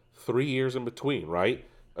be 3 years in between, right?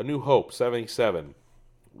 A New Hope, 77.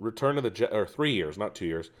 Return of the Jedi, or 3 years, not 2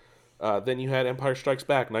 years. Then you had Empire Strikes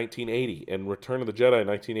Back, 1980, and Return of the Jedi,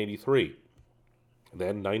 1983.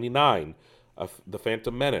 Then 99, The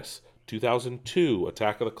Phantom Menace. 2002,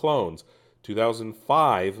 Attack of the Clones.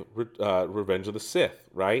 2005, Revenge of the Sith,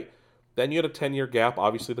 right? Then you had a 10-year gap.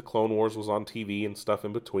 Obviously, the Clone Wars was on TV and stuff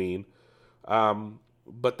in between.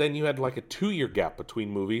 But then you had like a 2-year gap between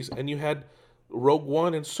movies, and you had Rogue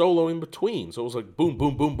One and Solo in between. So it was like boom,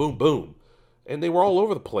 boom, boom, boom, boom. And they were all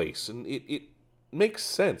over the place. And it makes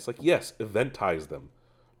sense. Like, yes, eventize them.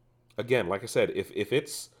 Again, like I said, if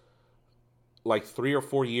it's like 3 or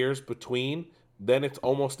 4 years between, then it's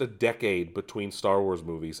almost a decade between Star Wars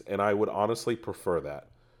movies. And I would honestly prefer that.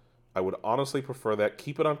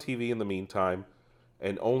 Keep it on TV in the meantime,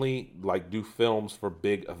 and only like do films for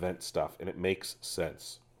big event stuff, and it makes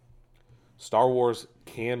sense. Star Wars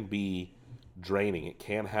can be draining. It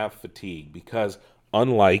can have fatigue, because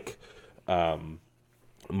unlike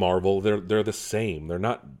Marvel, they're the same.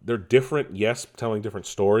 They're different, yes, telling different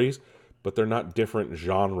stories, but they're not different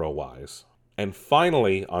genre-wise. And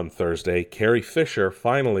finally, on Thursday, Carrie Fisher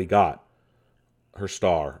finally got her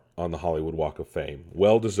star on the Hollywood Walk of Fame.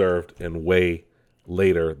 Well deserved and way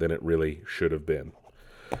later than it really should have been.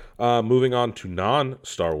 Moving on to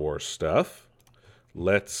non-Star Wars stuff,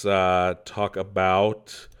 let's talk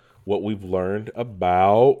about what we've learned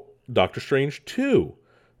about Doctor Strange 2.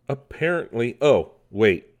 Apparently, oh,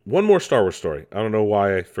 wait, one more Star Wars story. I don't know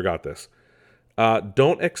why I forgot this.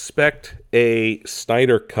 Don't expect a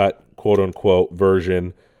Snyder Cut, quote-unquote,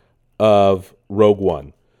 version of Rogue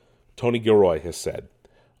One. Tony Gilroy has said.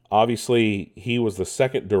 Obviously, he was the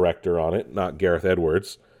second director on it, not Gareth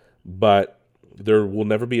Edwards, but there will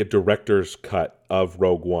never be a director's cut of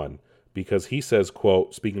Rogue One because he says,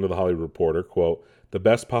 quote, speaking to the Hollywood Reporter, quote, the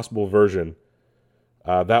best possible version,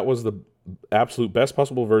 that was the absolute best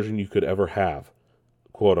possible version you could ever have,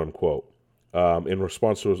 quote unquote. In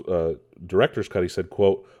response to a director's cut, he said,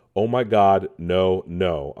 quote, oh my God,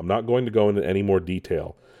 no. I'm not going to go into any more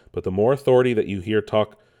detail, but the more authority that you hear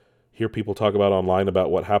people talk about online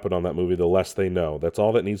about what happened on that movie, the less they know. That's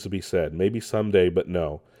all that needs to be said. Maybe someday, but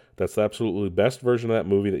no. That's the absolutely best version of that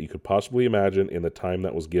movie that you could possibly imagine in the time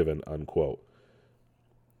that was given, unquote.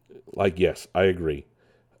 Like, yes, I agree.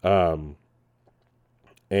 And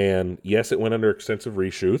yes, it went under extensive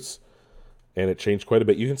reshoots, and it changed quite a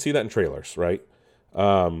bit. You can see that in trailers, right?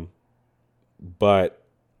 But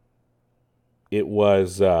it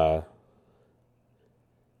was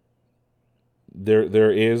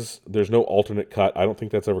there's no alternate cut. I don't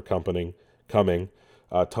think that's ever coming.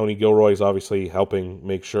 Tony Gilroy is obviously helping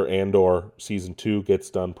make sure Andor Season 2 gets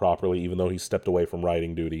done properly, even though he stepped away from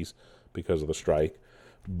writing duties because of the strike.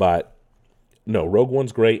 But no, Rogue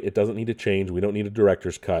One's great. It doesn't need to change. We don't need a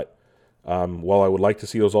director's cut. While I would like to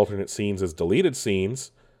see those alternate scenes as deleted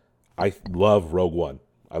scenes, I love Rogue One.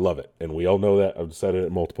 I love it. And we all know that. I've said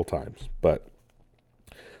it multiple times. But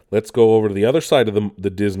let's go over to the other side of the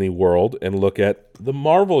Disney world and look at the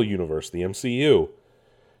Marvel Universe, the MCU.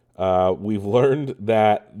 We've learned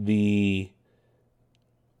that the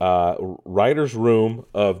writer's room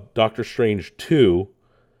of Doctor Strange 2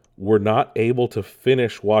 were not able to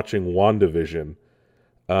finish watching WandaVision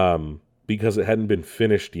because it hadn't been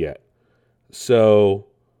finished yet. So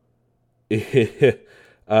they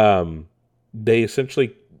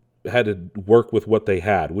essentially had to work with what they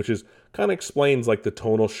had, which is kind of explains like the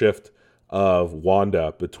tonal shift of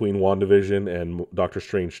Wanda between WandaVision and Doctor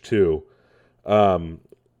Strange 2.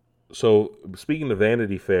 So speaking to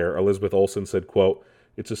Vanity Fair, Elizabeth Olsen said, quote,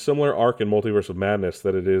 it's a similar arc in Multiverse of Madness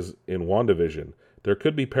that it is in WandaVision. There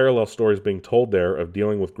could be parallel stories being told there of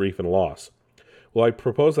dealing with grief and loss. Well, I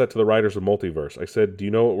proposed that to the writers of Multiverse. I said, do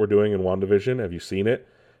you know what we're doing in WandaVision? Have you seen it?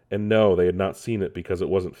 And no, they had not seen it because it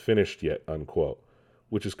wasn't finished yet, unquote,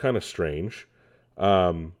 which is kind of strange.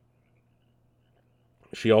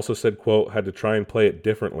 She also said, quote, had to try and play it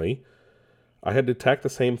differently. I had to attack the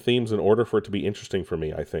same themes in order for it to be interesting for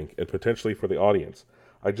me, I think, and potentially for the audience.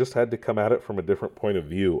 I just had to come at it from a different point of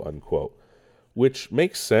view, unquote, which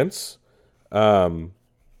makes sense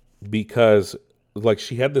because like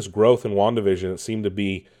she had this growth in WandaVision. It seemed to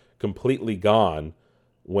be completely gone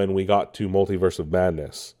when we got to Multiverse of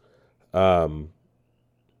Madness.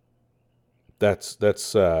 That's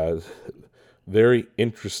very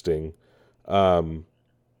interesting.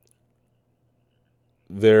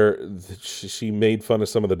 She made fun of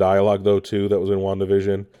some of the dialogue though too that was in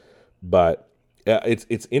WandaVision, but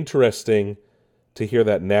it's interesting to hear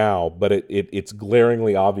that now. But it's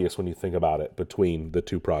glaringly obvious when you think about it between the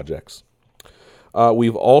two projects.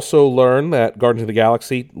 We've also learned that Guardians of the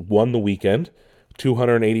Galaxy won the weekend,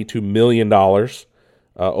 $282 million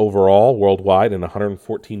overall worldwide, and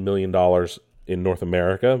 $114 million in North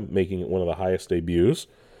America, making it one of the highest debuts.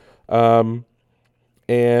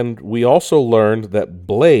 And we also learned that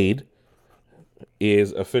Blade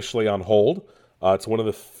is officially on hold. It's one of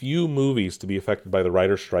the few movies to be affected by the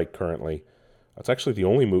writer's strike currently. It's actually the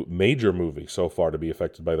only major movie so far to be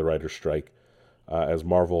affected by the writer's strike, as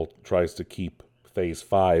Marvel tries to keep Phase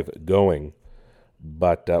 5 going.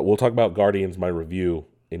 But we'll talk about Guardians, my review,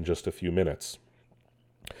 in just a few minutes.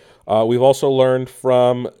 We've also learned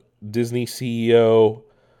from Disney CEO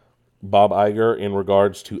Bob Iger in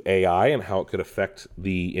regards to AI and how it could affect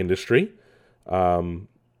the industry.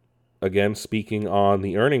 Again, speaking on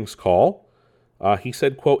the earnings call, he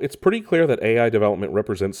said, quote, it's pretty clear that AI development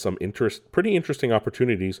represents some pretty interesting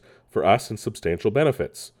opportunities for us and substantial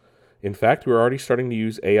benefits. In fact, we're already starting to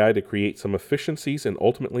use AI to create some efficiencies and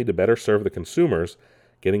ultimately to better serve the consumers.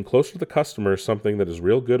 Getting closer to the customer is something that is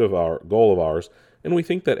real good of our goal of ours, and we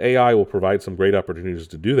think that AI will provide some great opportunities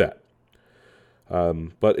to do that.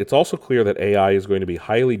 But it's also clear that AI is going to be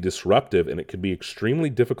highly disruptive, and it could be extremely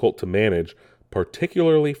difficult to manage,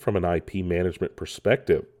 particularly from an IP management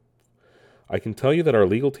perspective. I can tell you that our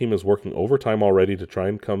legal team is working overtime already to try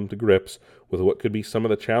and come to grips with what could be some of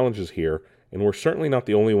the challenges here, and we're certainly not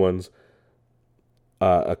the only ones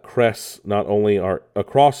across not only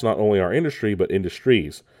our industry, but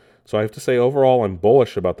industries. So I have to say, overall, I'm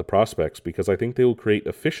bullish about the prospects because I think they will create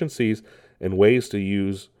efficiencies and ways to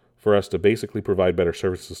use for us to basically provide better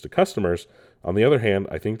services to customers. On the other hand,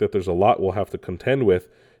 I think that there's a lot we'll have to contend with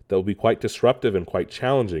that will be quite disruptive and quite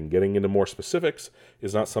challenging. Getting into more specifics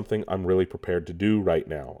is not something I'm really prepared to do right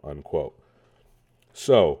now, unquote.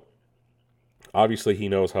 So, obviously he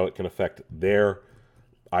knows how it can affect their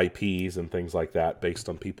IPs and things like that based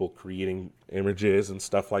on people creating images and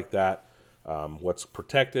stuff like that. What's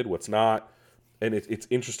protected, what's not. And it's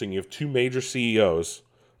interesting. You have two major CEOs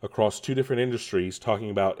across two different industries talking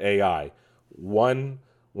about AI. One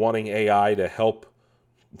wanting AI to help,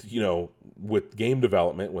 with game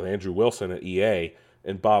development with Andrew Wilson at EA,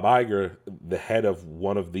 and Bob Iger, the head of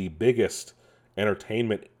one of the biggest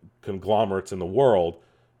entertainment conglomerates in the world,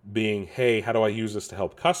 being, hey, how do I use this to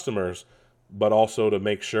help customers, but also to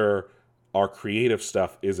make sure our creative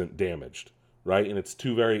stuff isn't damaged, right? And it's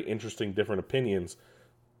two very interesting, different opinions,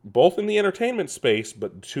 both in the entertainment space,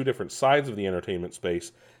 but two different sides of the entertainment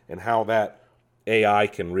space, and how that AI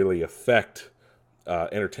can really affect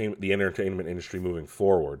the entertainment industry moving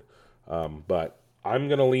forward. But I'm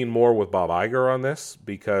going to lean more with Bob Iger on this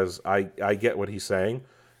because I get what he's saying.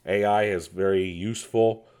 AI has very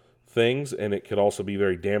useful things, and it could also be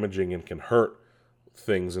very damaging and can hurt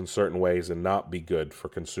things in certain ways and not be good for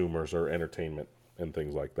consumers or entertainment and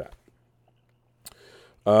things like that.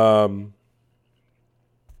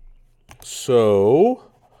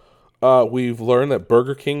 We've learned that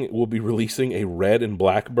Burger King will be releasing a red and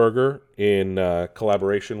black burger in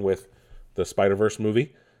collaboration with the Spider-Verse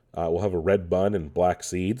movie. We'll have a red bun and black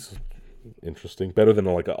seeds. Interesting. Better than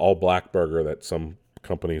like an all-black burger that some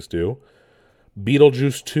companies do.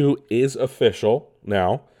 Beetlejuice 2 is official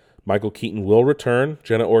now. Michael Keaton will return.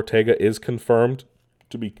 Jenna Ortega is confirmed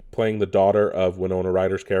to be playing the daughter of Winona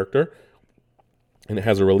Ryder's character. And it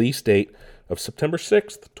has a release date of September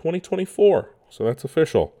 6th, 2024. So that's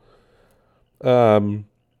official. Will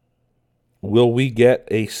we get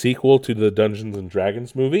a sequel to the Dungeons and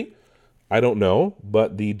Dragons movie? I don't know,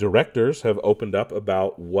 but the directors have opened up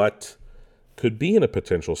about what could be in a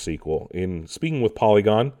potential sequel. In speaking with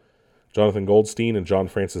Polygon, Jonathan Goldstein and John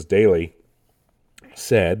Francis Daly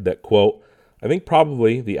said that, quote, I think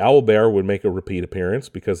probably the Owlbear would make a repeat appearance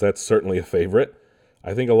because that's certainly a favorite.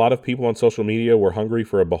 I think a lot of people on social media were hungry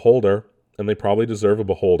for a Beholder, and they probably deserve a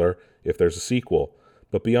Beholder if there's a sequel.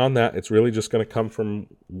 But beyond that, it's really just going to come from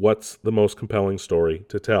what's the most compelling story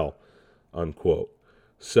to tell, unquote.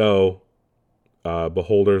 So,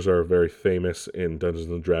 Beholders are very famous in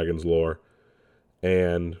Dungeons & Dragons lore.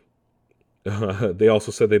 And they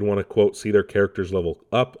also said they'd want to, quote, see their characters level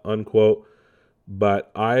up, unquote.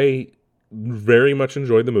 But I very much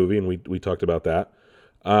enjoyed the movie, and we talked about that.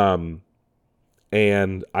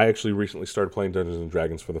 And I actually recently started playing Dungeons &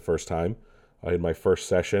 Dragons for the first time. I had my first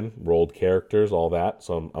session, rolled characters, all that,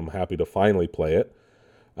 so I'm happy to finally play it.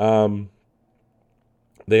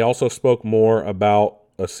 They also spoke more about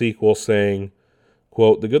a sequel, saying,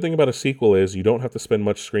 quote, the good thing about a sequel is you don't have to spend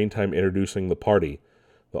much screen time introducing the party.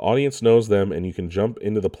 The audience knows them, and you can jump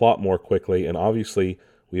into the plot more quickly, and obviously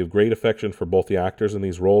we have great affection for both the actors in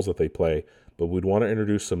these roles that they play, but we'd want to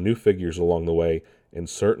introduce some new figures along the way, and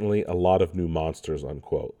certainly a lot of new monsters,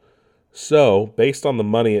 unquote. So, based on the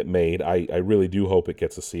money it made, I really do hope it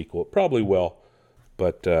gets a sequel. It probably will,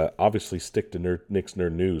 but obviously stick to Nick's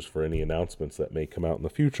Nerd News for any announcements that may come out in the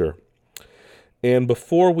future. And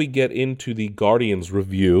before we get into the Guardians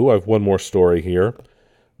review, I have one more story here.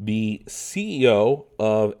 The CEO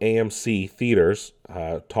of AMC Theaters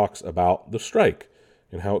talks about the strike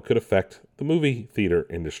and how it could affect the movie theater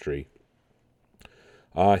industry.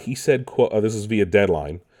 He said, quote, this is via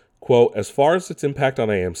Deadline, quote, as far as its impact on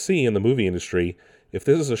AMC and the movie industry, if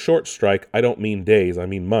this is a short strike, I don't mean days, I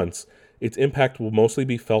mean months. Its impact will mostly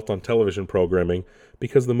be felt on television programming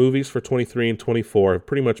because the movies for 23 and 24 have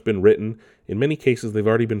pretty much been written. In many cases, they've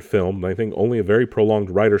already been filmed, and I think only a very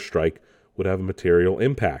prolonged writer's strike would have a material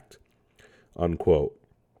impact, unquote.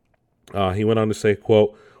 He went on to say,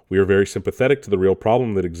 quote, we are very sympathetic to the real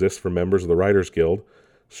problem that exists for members of the Writers Guild.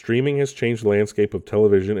 Streaming has changed the landscape of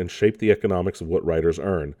television and shaped the economics of what writers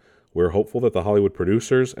earn. We're hopeful that the Hollywood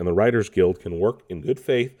producers and the Writers Guild can work in good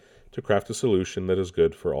faith to craft a solution that is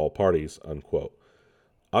good for all parties, unquote.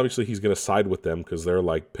 Obviously, he's going to side with them because they're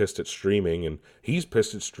like pissed at streaming, and he's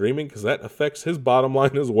pissed at streaming because that affects his bottom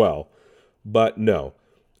line as well. But no,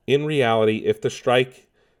 in reality, if the strike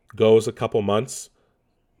goes a couple months,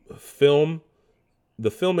 the film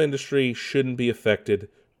industry shouldn't be affected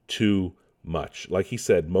too much. Like he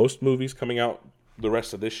said, most movies coming out the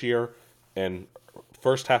rest of this year and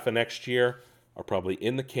first half of next year are probably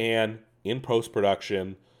in the can, in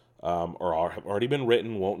post-production, or have already been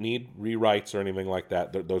written, won't need rewrites or anything like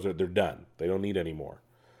that. They're done. They don't need any more.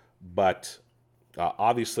 But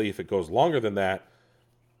obviously, if it goes longer than that,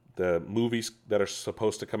 the movies that are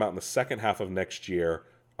supposed to come out in the second half of next year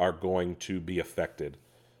are going to be affected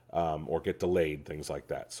or get delayed, things like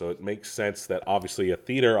that. So it makes sense that obviously a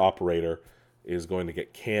theater operator is going to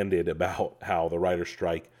get candid about how the writer's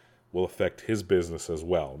strike will affect his business as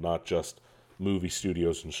well, not just movie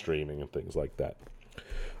studios and streaming and things like that.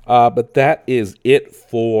 But that is it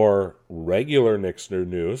for regular Nick's Nerd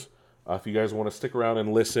News. If you guys want to stick around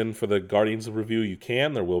and listen for the Guardians review, you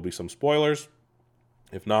can. There will be some spoilers.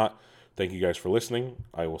 If not, thank you guys for listening.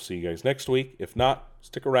 I will see you guys next week. If not,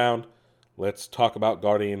 stick around. Let's talk about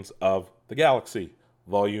Guardians of the Galaxy,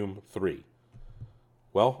 Volume 3.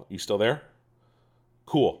 Well, you still there?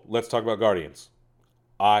 Cool. Let's talk about Guardians.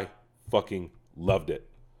 I fucking loved it.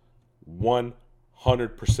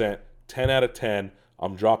 100%, 10 out of 10.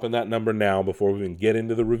 I'm dropping that number now before we even get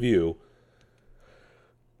into the review.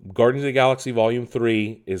 Guardians of the Galaxy Volume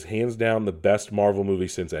 3 is hands down the best Marvel movie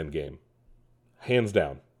since Endgame. Hands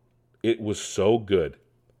down. It was so good.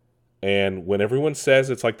 And when everyone says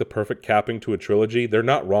it's like the perfect capping to a trilogy, they're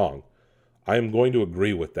not wrong. I am going to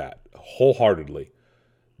agree with that wholeheartedly.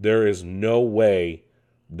 There is no way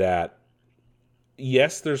that...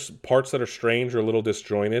 Yes, there's parts that are strange or a little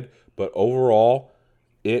disjointed, but overall,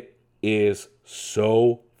 it is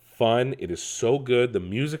so fun. It is so good. The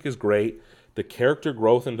music is great. The character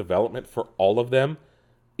growth and development for all of them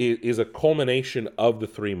is a culmination of the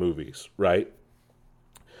three movies, right?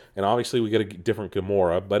 And obviously we get a different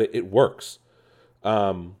Gamora, but it works.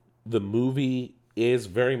 The movie is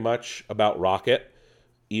very much about Rocket,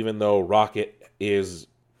 even though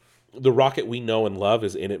the Rocket we know and love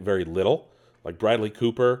is in it very little. Like Bradley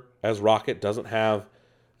Cooper as Rocket doesn't have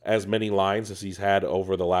as many lines as he's had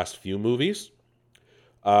over the last few movies.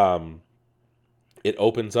 It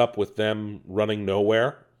opens up with them running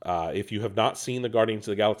nowhere. If you have not seen the Guardians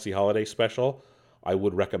of the Galaxy Holiday Special, I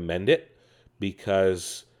would recommend it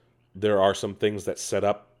because there are some things that set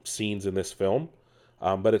up scenes in this film.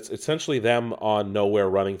 But it's essentially them on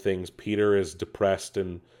nowhere running things. Peter is depressed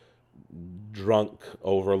and drunk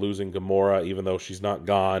over losing Gamora, even though she's not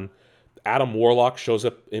gone. Adam Warlock shows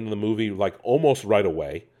up in the movie like almost right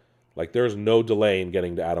away. Like there's no delay in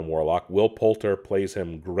getting to Adam Warlock. Will Poulter plays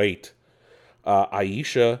him great.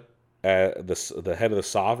 Aisha, the head of the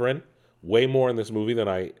Sovereign, way more in this movie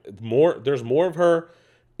than there's more of her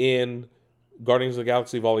in Guardians of the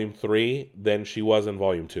Galaxy Volume 3 than she was in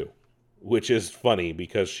Volume 2, which is funny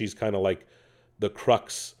because she's kind of like the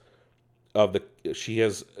crux of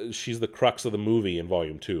she's the crux of the movie in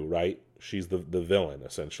Volume 2, right? She's the villain,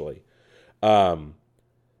 essentially.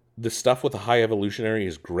 The stuff with the High Evolutionary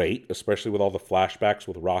is great, especially with all the flashbacks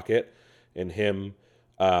with Rocket and him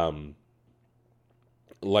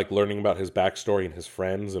like learning about his backstory and his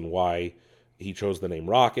friends and why he chose the name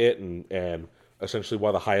Rocket and essentially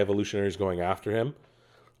why the High Evolutionary is going after him.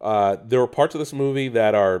 There are parts of this movie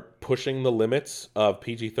that are pushing the limits of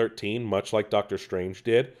PG-13, much like Doctor Strange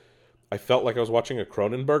did. I felt like I was watching a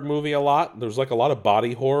Cronenberg movie a lot. There's like a lot of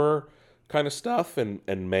body horror kind of stuff and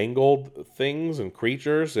mangled things and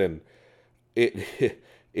creatures, and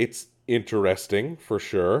it's interesting for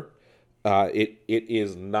sure. It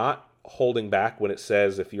is not holding back when it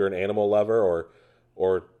says if you're an animal lover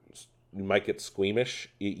or you might get squeamish,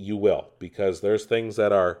 you will, because there's things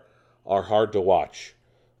that are hard to watch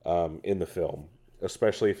in the film,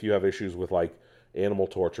 especially if you have issues with like animal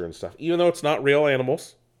torture and stuff. Even though it's not real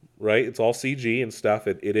animals, right? It's all CG and stuff.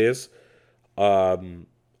 It is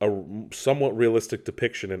a somewhat realistic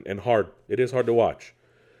depiction and hard. It is hard to watch.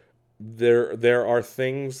 There are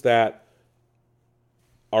things that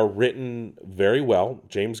are written very well.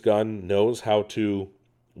 James Gunn knows how to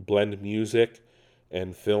blend music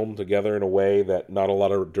and film together in a way that not a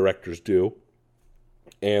lot of directors do.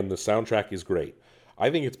 And the soundtrack is great. I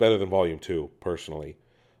think it's better than Volume 2, personally,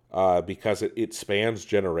 because it spans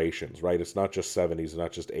generations, right? It's not just 70s,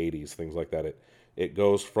 not just 80s, things like that. It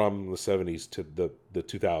goes from the 70s to the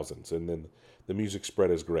 2000s, and then the music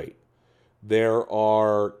spread is great. There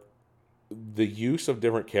are the use of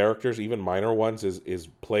different characters, even minor ones, is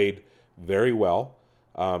played very well.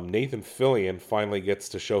 Nathan Fillion finally gets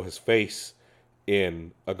to show his face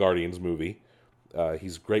in a Guardians movie.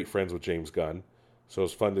 He's great friends with James Gunn, so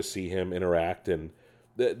it's fun to see him interact. And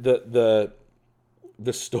the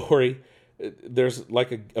story, there's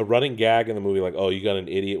like a running gag in the movie, like, oh, you got an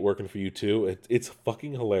idiot working for you too. It's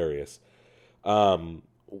fucking hilarious.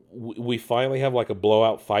 We finally have like a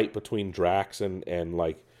blowout fight between Drax and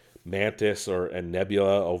like Mantis and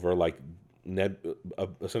Nebula over like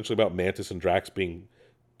essentially about Mantis and Drax being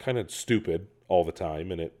kind of stupid all the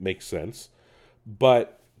time, and it makes sense.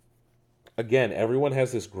 But again, everyone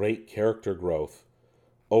has this great character growth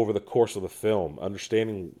over the course of the film,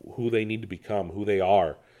 understanding who they need to become, who they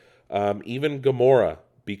are. Even Gamora,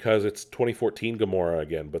 because it's 2014 Gamora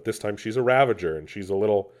again, but this time she's a Ravager and she's a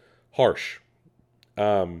little harsh.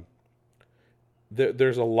 There's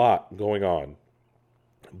a lot going on,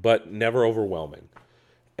 but never overwhelming.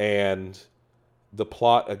 And the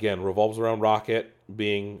plot, again, revolves around Rocket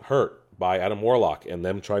being hurt by Adam Warlock and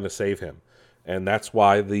them trying to save him. And that's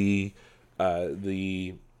why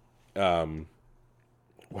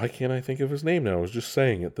why can't I think of his name now? I was just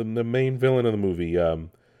saying it. The main villain of the movie, the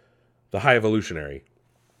High Evolutionary.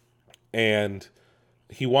 And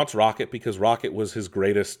he wants Rocket because Rocket was his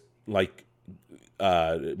greatest, like,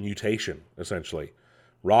 mutation, essentially.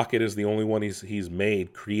 Rocket is the only one he's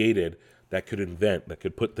created, that could invent, that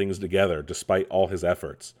could put things together, despite all his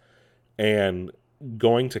efforts. And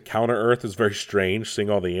going to Counter Earth is very strange, seeing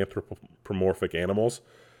all the anthropomorphic animals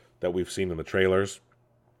that we've seen in the trailers.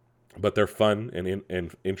 But they're fun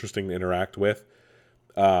and interesting to interact with.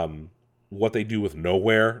 What they do with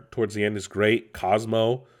Nowhere towards the end is great.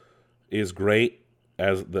 Cosmo is great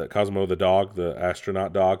as the Cosmo the dog, the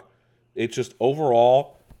astronaut dog. It's just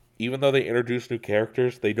overall, even though they introduce new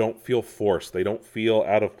characters, they don't feel forced. They don't feel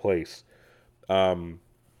out of place.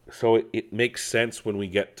 So it makes sense when we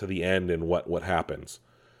get to the end and what happens.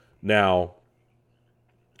 Now,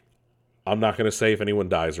 I'm not going to say if anyone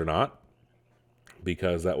dies or not,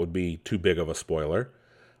 because that would be too big of a spoiler.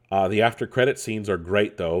 The after credit scenes are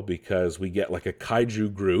great, though, because we get like a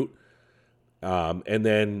kaiju Groot. And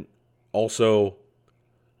then also,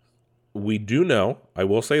 we do know, I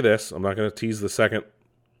will say this, I'm not going to tease the second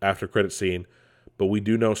after credit scene, but we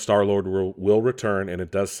do know Star-Lord will return, and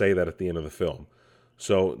it does say that at the end of the film.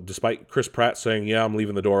 So despite Chris Pratt saying, yeah, I'm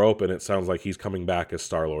leaving the door open, it sounds like he's coming back as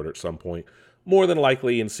Star-Lord at some point. More than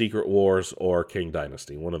likely in Secret Wars or King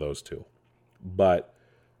Dynasty, one of those two. But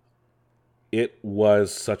it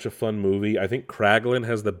was such a fun movie. I think Kraglin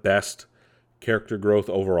has the best character growth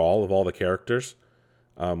overall of all the characters.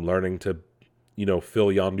 Learning to, fill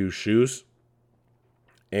Yondu's shoes.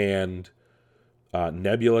 And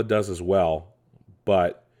Nebula does as well.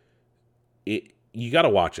 But you got to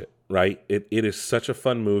watch it, right? It is such a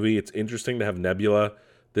fun movie. It's interesting to have Nebula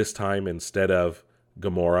this time instead of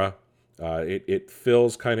Gamora. It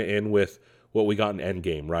fills kind of in with what we got in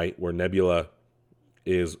Endgame, right? Where Nebula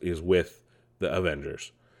is with the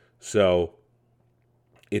Avengers. So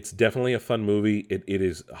it's definitely a fun movie. It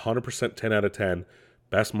is 100% 10 out of 10.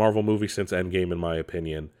 Best Marvel movie since Endgame, in my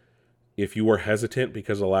opinion. If you were hesitant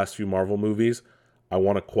because of the last few Marvel movies, I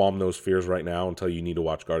want to qualm those fears right now and tell you need to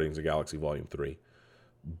watch Guardians of the Galaxy Volume 3.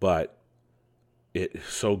 But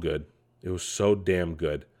it's so good. It was so damn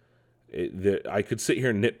good. I could sit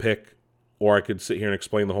here and nitpick, or I could sit here and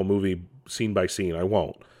explain the whole movie scene by scene. I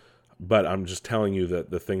won't. But I'm just telling you that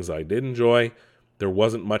the things I did enjoy, there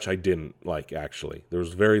wasn't much I didn't like, actually. There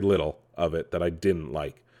was very little of it that I didn't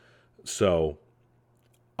like. So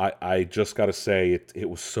I just got to say it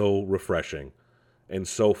was so refreshing and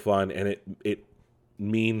so fun, and it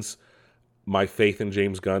means my faith in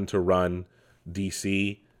James Gunn to run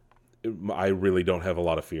DC, I really don't have a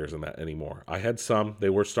lot of fears in that anymore. I had some. They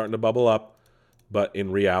were starting to bubble up, but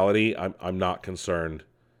in reality, I'm not concerned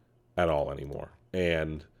at all anymore.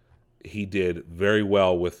 And he did very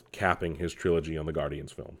well with capping his trilogy on the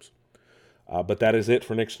Guardians films. But that is it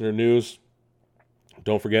for Nixner News.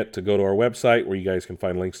 Don't forget to go to our website where you guys can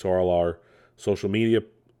find links to all our social media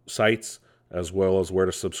sites, as well as where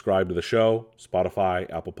to subscribe to the show: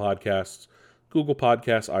 Spotify, Apple Podcasts, Google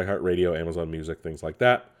Podcasts, iHeartRadio, Amazon Music, things like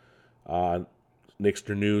that.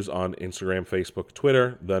 Nixner News on Instagram, Facebook,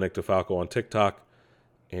 Twitter, The Nick DeFalco on TikTok.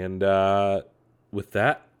 And with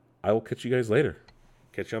that, I will catch you guys later.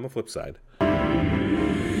 Catch you on the flip side.